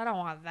 gross. I don't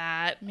want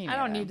that. Me I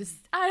don't neither.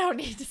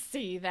 need to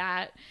see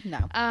that.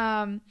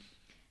 No.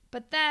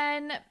 But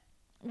then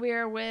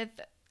we're with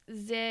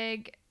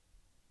Zig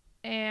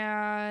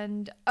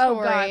and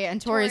Tori,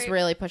 and Tori's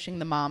really pushing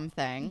the mom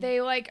thing. They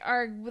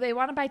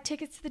want to buy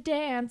tickets to the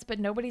dance, but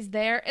nobody's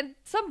there, and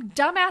some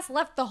dumbass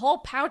left the whole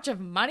pouch of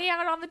money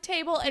out on the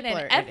table in People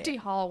an are empty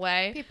idiots.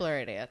 hallway. People are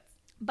idiots.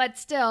 But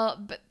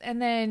still, and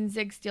then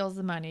Zig steals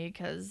the money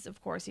because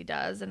of course he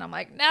does, and I'm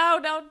like, no,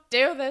 don't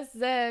do this,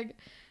 Zig.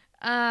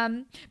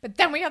 But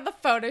then we have the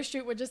photo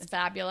shoot, which is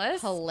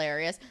fabulous.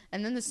 Hilarious.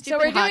 And then the So stupid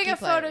we're doing hockey a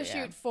player, photo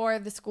shoot for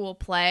the school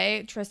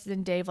play. Tristan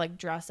and Dave like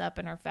dress up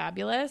and are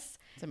fabulous.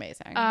 It's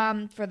amazing.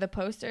 For the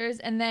posters,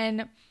 and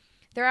then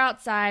they're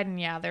outside, and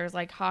yeah, there's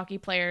like hockey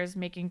players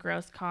making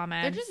gross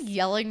comments. They're just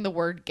yelling the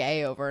word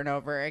gay over and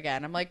over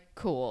again. I'm like,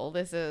 cool.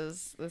 This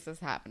is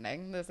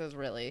happening. This is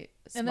really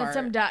smart. And then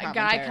some guy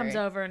commentary. comes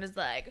over and is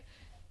like,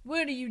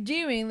 what are you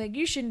doing? Like,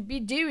 you shouldn't be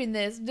doing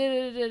this. Which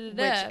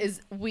is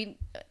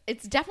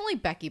it's definitely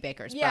Becky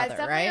Baker's yeah, brother, it's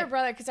definitely right? her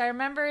brother, because I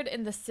remembered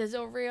in the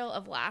sizzle reel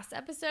of last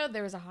episode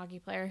there was a hockey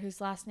player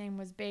whose last name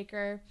was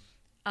Baker.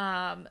 So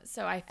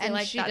I feel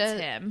like that's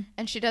him.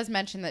 And she does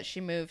mention that she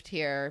moved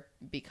here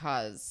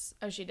because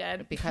She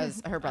did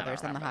because her I don't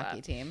brother's on the remember hockey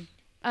that. team.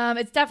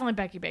 It's definitely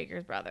Becky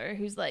Baker's brother,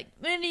 who's like,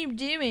 what are you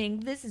doing?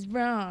 This is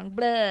wrong.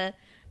 Blah.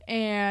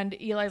 And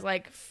Eli's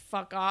like,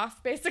 fuck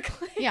off,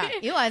 basically. Yeah,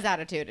 Eli's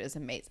attitude is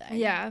amazing.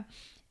 Yeah.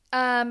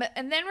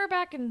 And then we're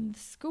back in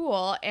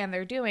school, and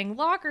they're doing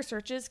locker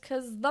searches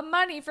because the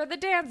money for the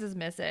dance is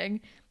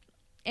missing.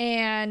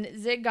 And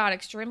Zig got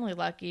extremely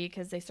lucky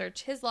because they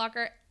searched his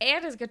locker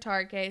and his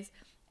guitar case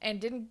and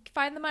didn't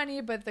find the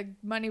money, but the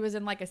money was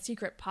in like a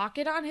secret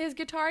pocket on his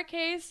guitar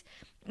case.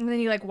 And then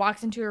he like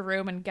walks into a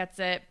room and gets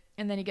it.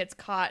 And then he gets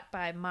caught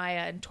by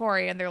Maya and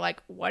Tori, and they're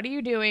like, "What are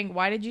you doing?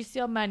 Why did you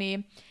steal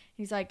money?"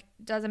 He's like,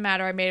 "Doesn't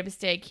matter. I made a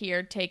mistake.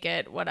 Here, take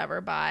it.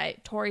 Whatever. Bye."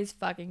 Tori's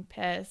fucking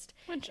pissed.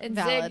 Which, and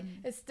valid.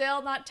 Zig is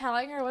still not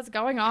telling her what's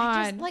going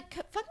on. Just like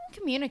fucking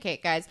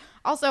communicate, guys.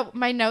 Also,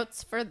 my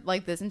notes for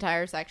like this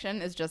entire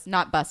section is just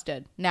not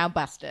busted. Now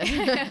busted.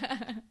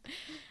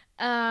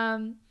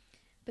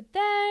 But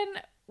then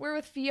we're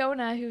with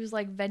Fiona, who's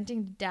like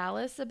venting to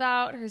Dallas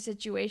about her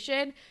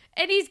situation,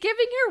 and he's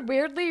giving her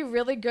weirdly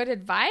really good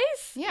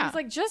advice. Yeah. He's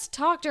like, "Just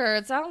talk to her.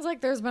 It sounds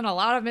like there's been a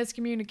lot of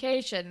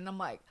miscommunication." And I'm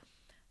like,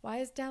 why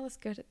is Dallas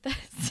good at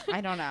this?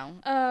 I don't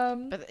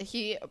know. But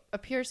he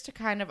appears to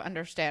kind of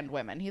understand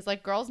women. He's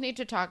like, girls need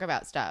to talk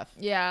about stuff.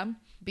 Yeah.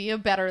 Be a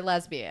better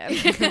lesbian.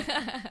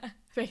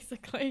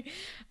 Basically.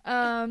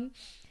 And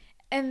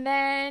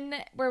then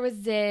we're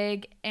with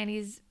Zig, and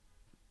he's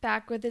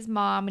back with his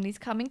mom, and he's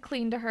coming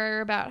clean to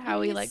her about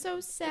how he's he like so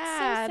it's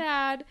sad. so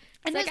sad.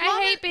 And It's like, his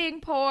mom I hate being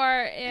poor,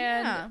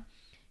 and Yeah.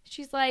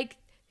 she's like,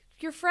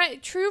 your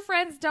true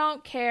friends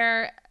don't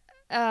care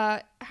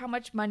how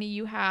much money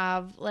you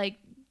have. Like,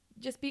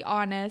 just be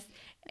honest.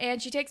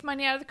 And she takes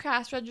money out of the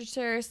cash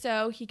register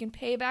so he can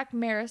pay back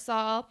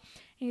Marisol.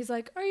 And he's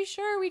like, "Are you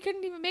sure? We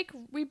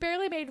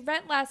barely made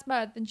rent last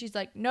month." And she's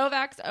like,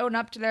 "Novaks own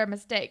up to their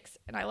mistakes."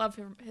 And I love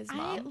his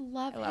mom.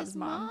 I love his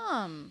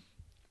mom.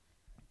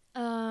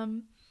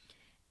 And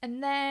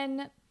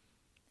then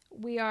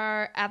we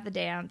are at the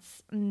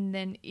dance, and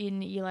then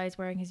Eli's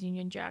wearing his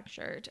Union Jack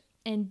shirt,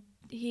 and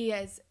he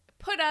has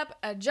put up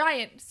a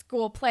giant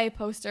school play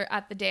poster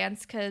at the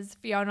dance because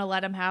Fiona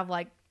let him have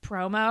like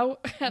promo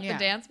at the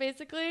dance,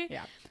 basically.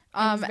 Yeah.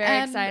 He's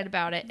very excited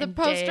about it. The And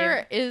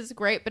poster is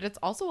great, but it's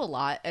also a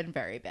lot and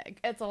very big.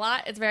 it's a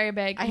lot. It's very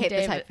big. I and hate the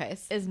Dave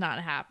typeface. Is not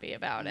happy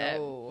about it.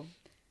 No.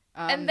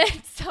 And then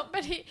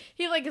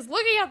he like is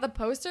looking at the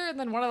poster, and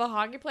then one of the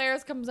hockey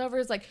players comes over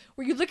and is like,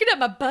 "Were you looking at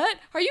my butt?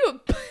 Are you a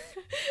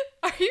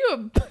I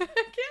can't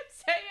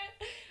say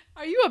it.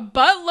 Are you a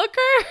butt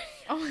looker?"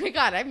 Oh my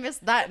god, I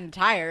missed that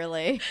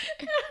entirely.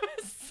 It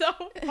was so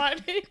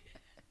funny.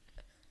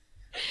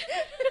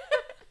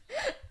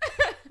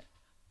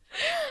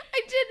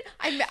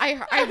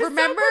 I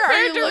remember. So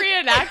Are you to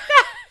reenact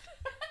that?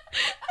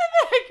 I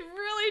like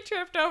really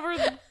tripped over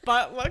the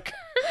butt looker.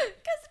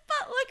 Because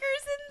butt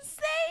looker's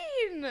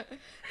insane.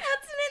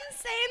 That's an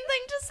insane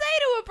thing to say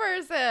to a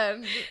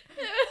person.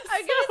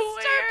 I'm gonna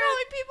start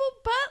calling people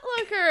butt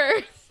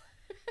lookers.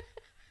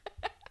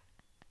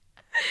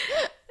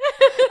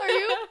 Are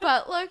you a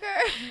butt looker?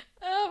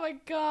 Oh my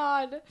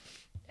god.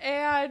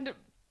 And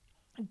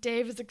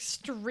Dave is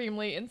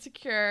extremely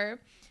insecure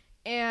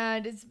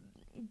and is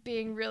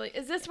being really...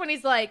 Is this when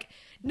he's like,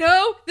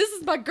 "No, this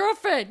is my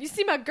girlfriend. You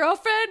see my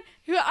girlfriend?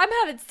 I'm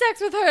having sex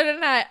with her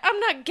tonight. I'm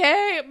not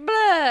gay."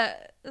 Blah.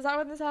 Is that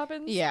when this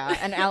happens? Yeah,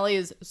 and Allie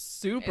is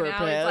super and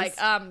pissed. Allie's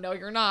like, "No,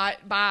 you're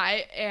not.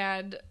 Bye."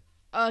 And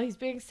he's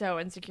being so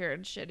insecure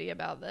and shitty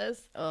about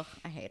this. Ugh,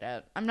 I hate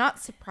it. I'm not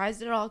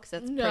surprised at all because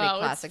that's pretty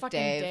classic it's fucking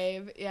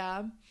Dave.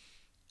 Yeah.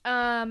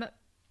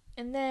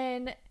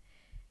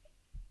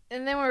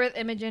 And then we're with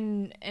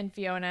Imogen and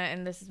Fiona,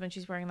 and this is when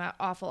she's wearing that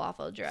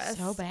awful dress.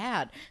 So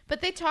bad.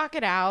 But they talk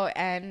it out,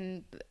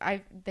 and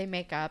they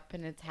make up,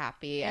 and it's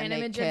happy, and they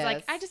Imogen's kiss.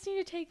 like, "I just need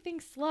to take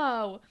things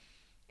slow."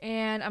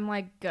 And I'm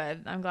like,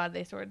 good. I'm glad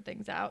they sorted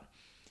things out.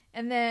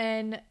 And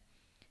then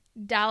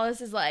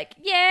Dallas is like,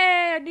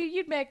 "Yeah, I knew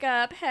you'd make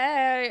up.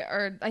 Hey."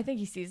 Or I think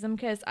he sees them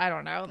kiss. I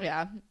don't know.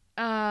 Yeah.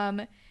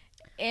 And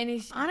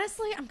he's...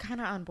 Honestly, I'm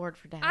kind of on board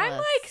for Dallas. I'm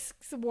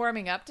like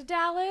warming up to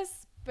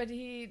Dallas, but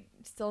he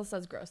still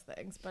says gross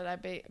things. But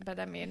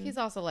I mean, he's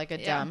also like a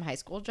dumb high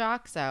school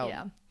jock, so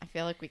Yeah. I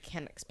feel like we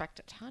can't expect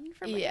a ton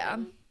from yeah.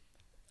 him.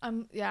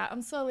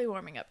 I'm slowly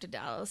warming up to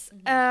Dallas.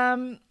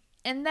 And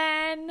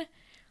then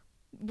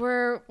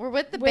we're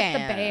with the the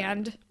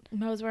band. band.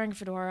 Mo's wearing a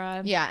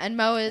fedora. Yeah, and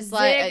Mo is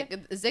like,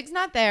 Zig's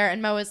not there,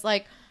 and Mo is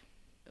like,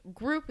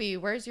 "Groupie,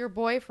 where's your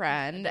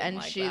boyfriend?" And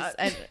like she's,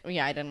 that.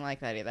 yeah, I didn't like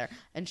that either.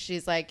 And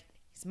she's like,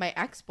 "He's my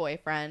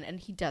ex-boyfriend,"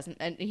 and he doesn't.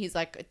 And he's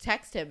like,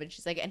 text him, and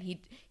she's like, "And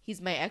he's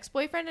my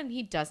ex-boyfriend, and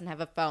he doesn't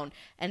have a phone."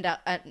 And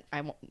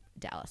I won't,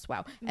 Dallas,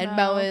 wow. And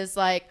Mo is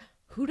like,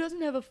 "Who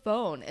doesn't have a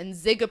phone?" And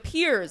Zig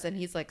appears, and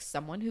he's like,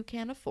 "Someone who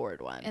can't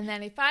afford one." And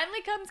then he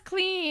finally comes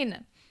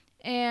clean.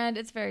 And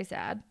it's very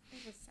sad.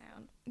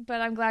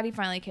 but I'm glad he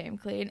finally came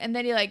clean. And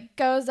then he like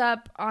goes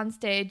up on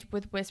stage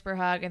with Whisper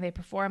Hug and they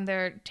perform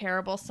their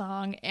terrible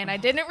song. And I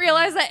didn't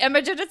realize that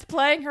Imogen is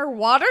playing her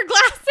water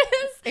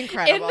glasses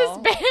Incredible.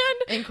 in this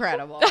band.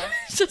 Incredible.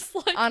 Just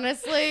like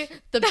Honestly,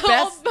 the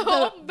best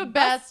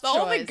the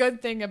only choice.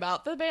 good thing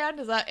about the band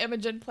is that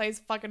Imogen plays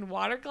fucking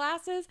water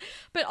glasses.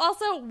 But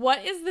also,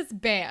 what is this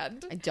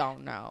band I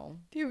don't know.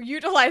 who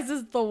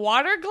utilizes the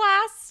water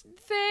glass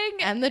thing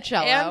And the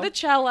cello. and the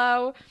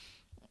cello?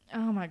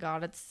 Oh my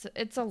god,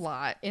 it's a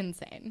lot.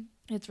 Insane.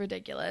 It's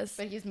ridiculous.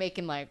 But he's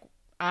making like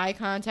eye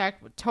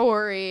contact with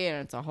Tori,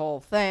 and it's a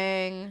whole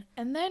thing.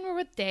 And then we're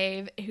with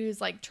Dave,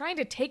 who's like trying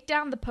to take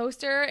down the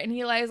poster, and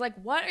Eli's like,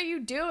 "What are you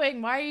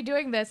doing? Why are you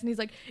doing this?" And he's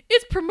like,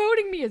 "It's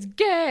promoting me as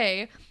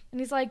gay." And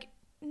he's like,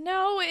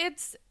 "No,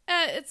 it's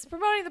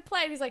promoting the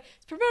play." And he's like,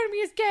 "It's promoting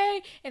me as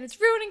gay, and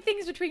it's ruining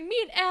things between me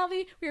and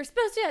Allie. We were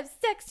supposed to have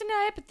sex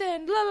tonight, but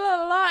then blah blah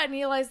blah blah." And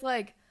Eli's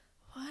like,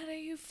 "What are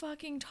you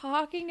fucking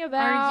talking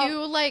about?" Are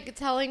you like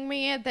telling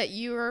me that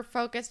you are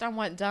focused on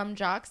what dumb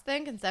jocks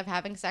think instead of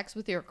having sex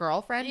with your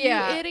girlfriend, you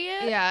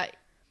idiot? Yeah.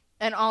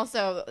 And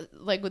also,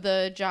 like, with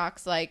the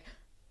jocks, like,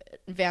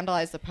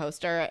 vandalize the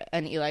poster,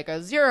 and Eli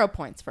goes 0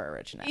 points for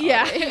originality.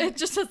 Yeah. It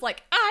just says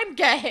like, "I'm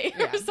gay,"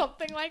 Yeah. or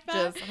something like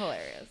that. Just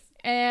hilarious.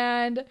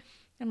 And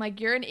I'm like,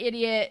 "You're an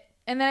idiot."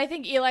 And then I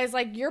think Eli's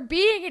like, "You're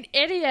being an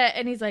idiot."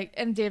 And he's like,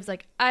 and Dave's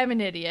like, "I'm an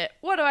idiot.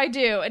 What do I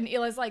do?" And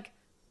Eli's like,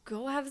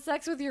 "Go have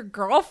sex with your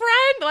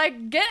girlfriend?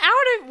 Like, get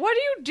out of, what are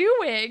you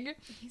doing?"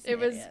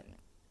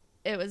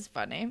 It was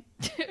funny.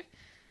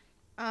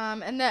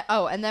 And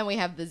then we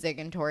have the Zig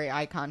and Tori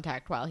eye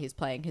contact while he's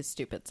playing his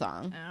stupid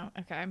song. Oh,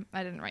 okay.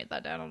 I didn't write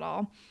that down at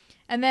all.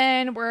 And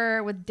then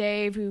we're with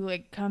Dave, who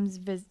like comes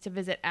to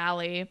visit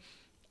Allie,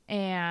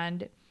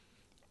 and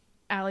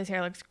Allie's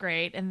hair looks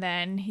great. And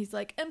then he's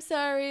like, "I'm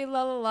sorry,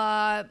 la la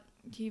la."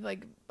 He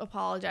like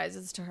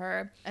apologizes to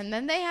her. And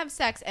then they have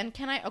sex. And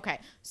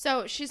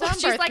so she's on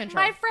She's birth like,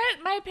 control.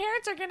 my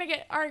parents are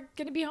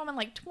gonna be home in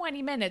like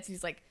 20 minutes.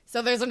 He's like,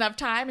 "So there's enough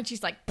time?" And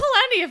she's like,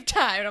 "Plenty of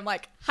time." And I'm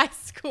like, high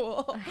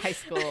school. High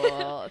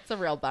school. It's a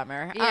real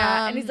bummer.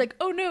 Yeah. And he's like,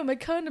 "Oh no, my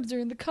condoms are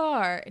in the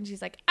car." And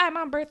she's like, "I'm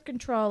on birth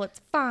control.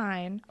 It's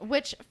fine."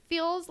 which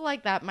feels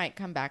like that might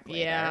come back later.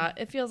 Yeah,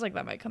 it feels like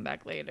that might come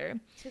back later.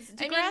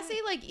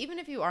 Degrassi, like, even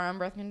if you are on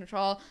birth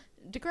control,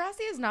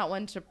 Degrassi is not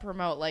one to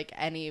promote like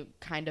any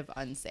kind of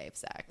unsafe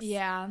sex.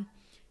 Yeah.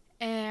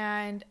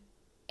 And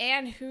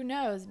who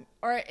knows?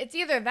 Or it's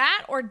either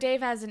that or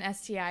Dave has an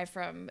STI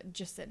from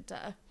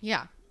Jacinta.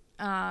 Yeah.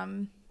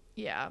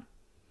 Yeah.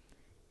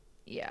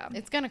 Yeah.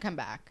 It's gonna come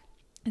back.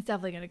 It's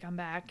definitely going to come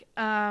back.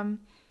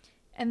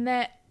 And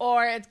then,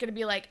 or it's going to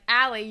be like,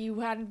 "Allie, you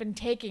hadn't been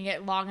taking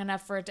it long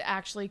enough for it to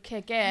actually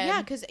kick in."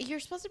 Yeah, because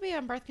you're supposed to be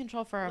on birth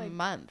control for a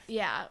month.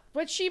 Yeah,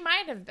 which she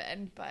might have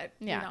been, but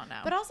we don't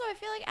know. But also, I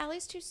feel like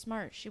Allie's too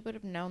smart. She would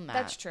have known that.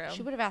 That's true.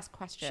 She would have asked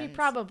questions. She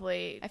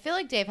probably, I feel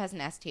like Dave has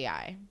an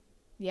STI.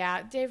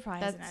 yeah, Dave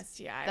probably has an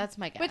STI. That's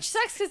my guess. Which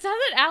sucks because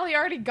hasn't Allie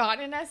already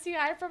gotten an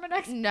STI from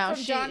No, from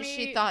she Johnny?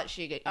 she thought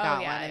she got yeah,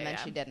 one, and then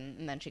yeah. she didn't,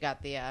 and then she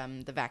got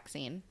the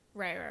vaccine.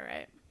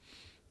 Right.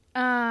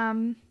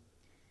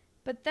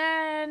 But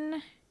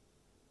then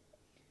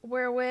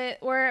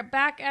we're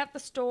back at the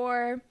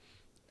store,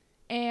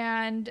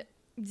 and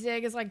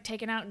Zig is like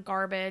taking out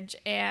garbage,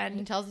 And he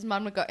and tells his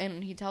mom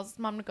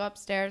to go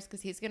upstairs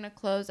because he's gonna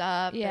close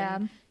up. Yeah.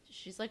 And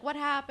she's like, "What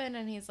happened?"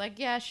 And he's like,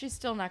 "Yeah, she's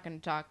still not gonna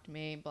talk to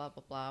me. Blah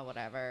blah blah.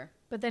 Whatever."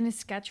 but then his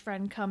sketch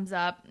friend comes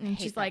up, and hate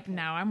she's that like, kid.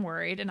 "Now I'm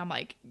worried," and I'm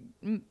like,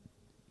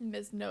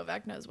 "Ms.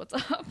 Novak knows what's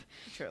up."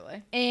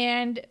 Truly.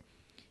 And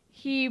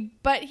he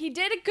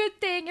did a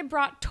good thing and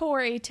brought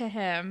Tori to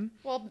him.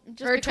 Well,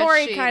 just Or because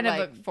Tori she, kind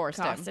like, of forced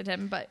him. accosted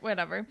him, but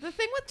whatever. The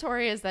thing with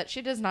Tori is that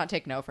she does not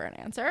take no for an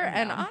answer,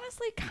 and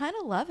honestly, kind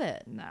of love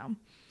it. No.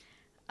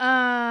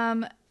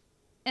 And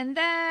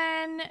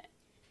then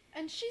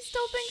And she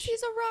still thinks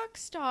he's a rock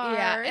star.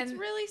 Yeah, It's and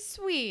really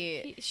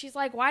sweet. she's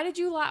like, "Why did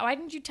you lie? Why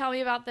didn't you tell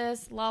me about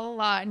this? La la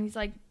la." And he's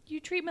like, "You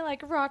treat me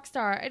like a rock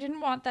star. I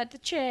didn't want that to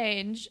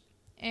change."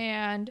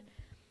 And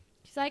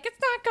she's like, "It's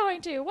not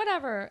going to.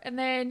 Whatever." And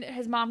then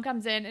his mom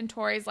comes in, and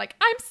Tori's like,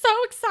 "I'm so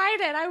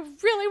excited. I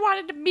really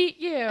wanted to meet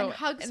you." And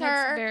hugs and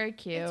her. It's very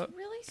cute. It's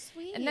really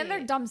sweet. And then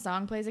their dumb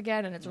song plays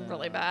again, and it's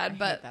really bad. I hate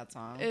But that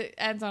song. it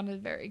ends on a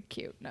very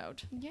cute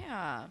note.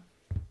 Yeah.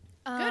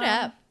 Good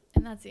up.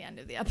 And that's the end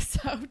of the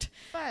episode.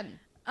 Fun.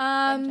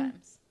 Fun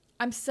times.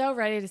 I'm so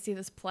ready to see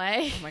this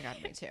play. Oh my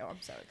god, me too. I'm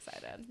so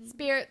excited.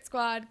 Spirit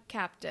Squad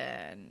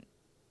Captain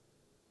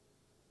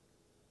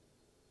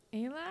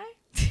Eli?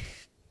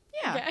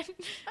 Yeah. Okay.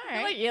 All I right.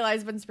 feel like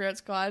Eli's been Spirit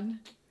Squad.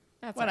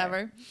 That's whatever.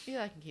 all right.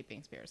 Eli can keep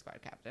being Spirit Squad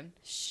captain.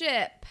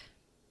 Ship.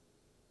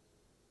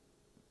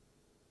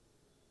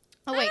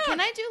 Oh wait,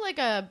 can I do like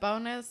a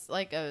bonus,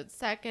 like a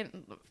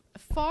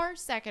far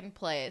second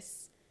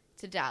place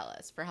to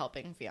Dallas for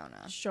helping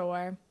Fiona?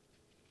 Sure.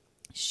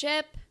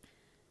 Ship.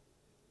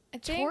 I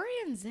think, Tori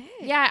and Zig.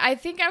 yeah, I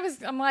think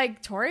I'm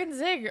like, Tori and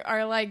Zig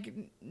are like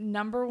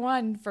number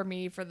one for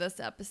me for this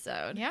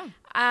episode. Yeah.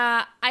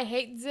 I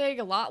hate Zig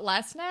a lot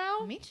less now.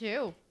 Me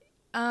too.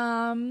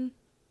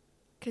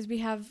 because we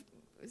have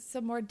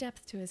some more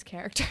depth to his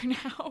character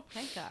now.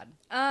 Thank God.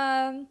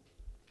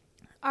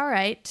 All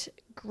right.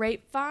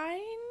 Grapevine.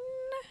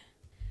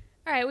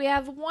 All right. We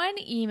have one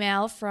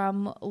email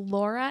from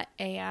Laura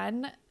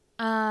Ann.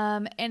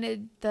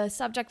 The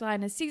subject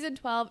line is season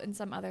 12 and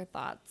some other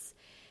thoughts.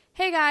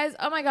 Hey guys.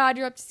 Oh my God.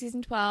 You're up to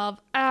season 12.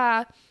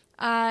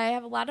 I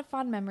have a lot of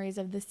fond memories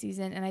of this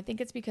season, and I think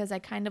it's because I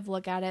kind of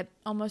look at it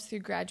almost through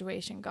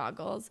graduation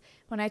goggles.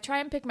 When I try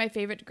and pick my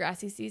favorite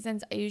Degrassi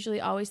seasons, I usually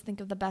always think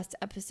of the best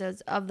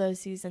episodes of those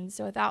seasons,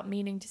 so without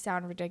meaning to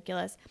sound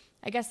ridiculous,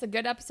 I guess the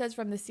good episodes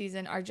from this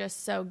season are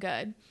just so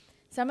good.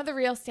 Some of the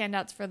real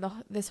standouts for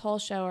this whole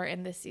show are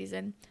in this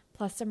season,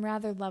 plus some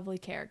rather lovely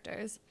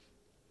characters.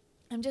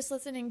 I'm just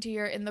listening to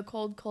your In the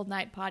Cold, Cold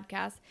Night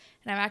podcast,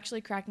 and I'm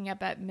actually cracking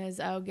up at Ms.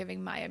 O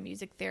giving Maya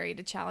music theory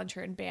to challenge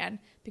her in band,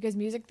 because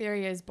music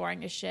theory is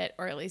boring as shit,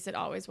 or at least it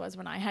always was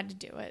when I had to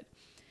do it.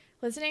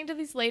 Listening to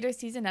these later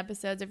season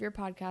episodes of your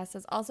podcast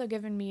has also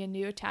given me a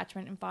new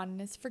attachment and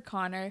fondness for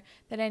Connor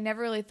that I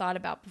never really thought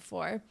about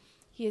before.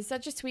 He is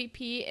such a sweet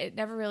pea, it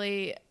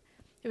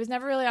was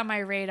never really on my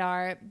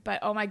radar, but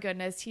oh my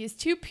goodness, he is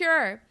too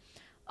pure.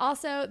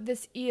 Also,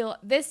 this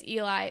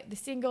Eli, the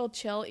single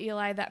chill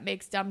Eli that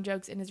makes dumb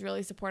jokes and is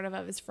really supportive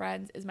of his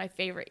friends, is my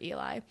favorite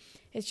Eli.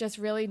 It's just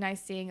really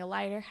nice seeing a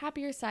lighter,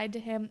 happier side to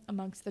him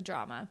amongst the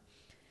drama.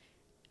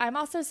 I'm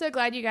also so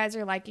glad you guys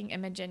are liking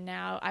Imogen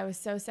now. I was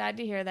so sad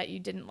to hear that you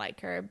didn't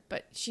like her,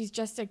 but she's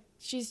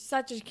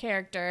such a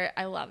character.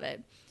 I love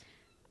it.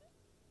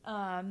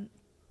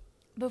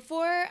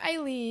 Before I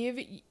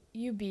leave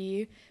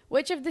UB,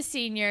 which of the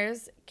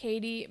seniors,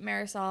 Katie,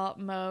 Marisol,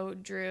 Mo,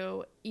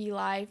 Drew,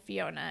 Eli,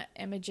 Fiona,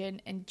 Imogen,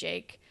 and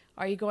Jake,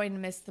 are you going to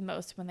miss the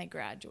most when they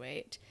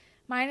graduate?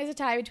 Mine is a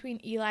tie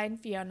between Eli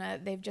and Fiona.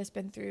 They've just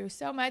been through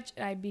so much,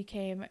 and I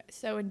became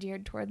so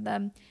endeared toward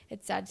them.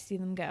 It's sad to see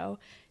them go.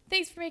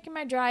 Thanks for making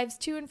my drives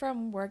to and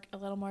from work a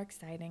little more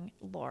exciting,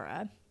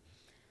 Laura.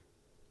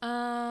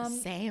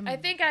 Same. I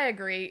think I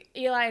agree.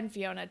 Eli and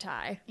Fiona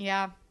tie.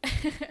 Yeah.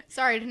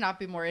 Sorry to not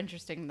be more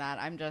interesting than that.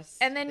 I'm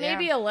just. And then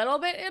maybe a little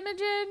bit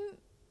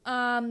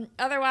Imogen.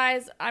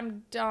 Otherwise,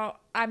 I'm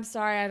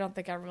sorry. I don't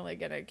think I'm really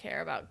gonna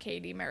care about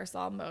Katie,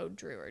 Marisol, Mo,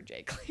 Drew, or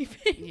Jake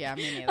leaving. Yeah,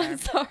 me neither. I'm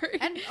sorry.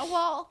 And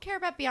I'll care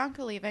about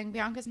Bianca leaving.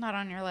 Bianca's not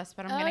on your list,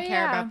 but I'm gonna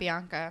care about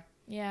Bianca.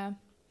 Yeah.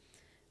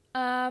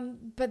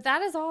 But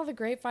that is all the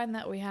grapevine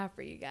that we have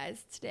for you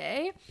guys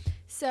today.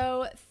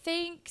 So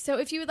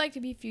if you would like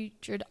to be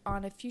featured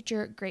on a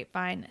future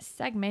grapevine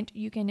segment,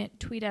 you can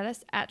tweet at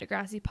us at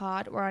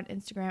DegrassiPod or on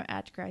Instagram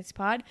at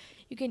DegrassiPod.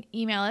 You can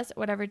email us at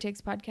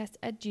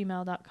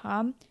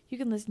whatevertakes@gmail.com. You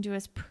can listen to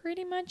us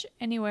pretty much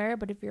anywhere,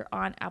 but if you're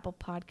on Apple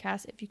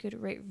Podcasts, if you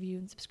could rate, review,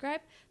 and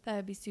subscribe, that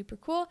would be super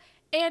cool.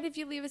 And if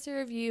you leave us a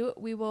review,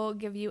 we will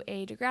give you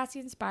a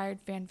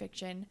Degrassi-inspired fan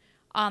fiction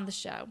on the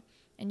show.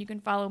 And you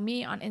can follow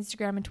me on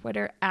Instagram and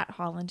Twitter at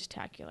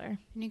HollandTacular.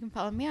 And you can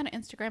follow me on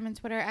Instagram and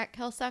Twitter at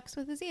KillSucks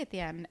with a Z at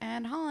the end.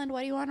 And Holland, what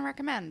do you want to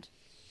recommend?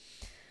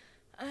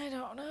 I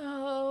don't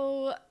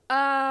know.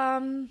 I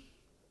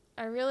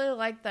really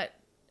like that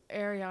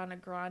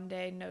Ariana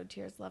Grande No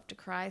Tears Left to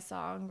Cry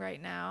song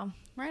right now.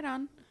 Right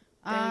on.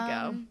 There you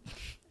go.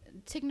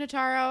 Tig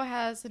Notaro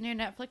has a new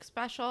Netflix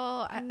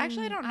special.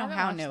 Actually, I don't know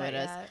how new it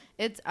is.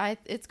 It's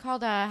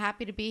called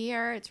Happy to Be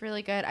Here. It's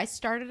really good. I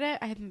started it.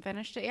 I haven't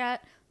finished it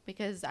yet,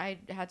 because I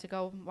had to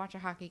go watch a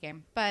hockey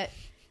game. But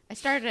I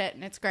started it,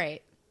 and it's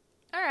great.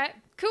 All right.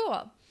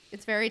 Cool.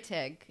 It's very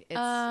Tig.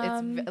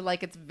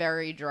 It's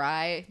very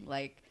dry.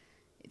 Like,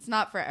 it's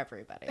not for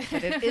everybody,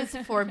 but it is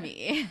for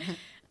me.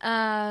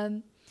 All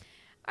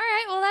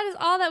right. Well, that is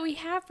all that we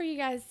have for you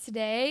guys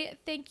today.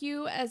 Thank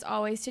you, as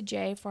always, to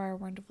Jay for our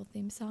wonderful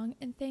theme song.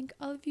 And thank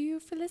all of you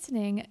for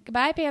listening.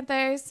 Goodbye,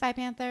 Panthers. Bye,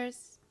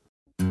 Panthers.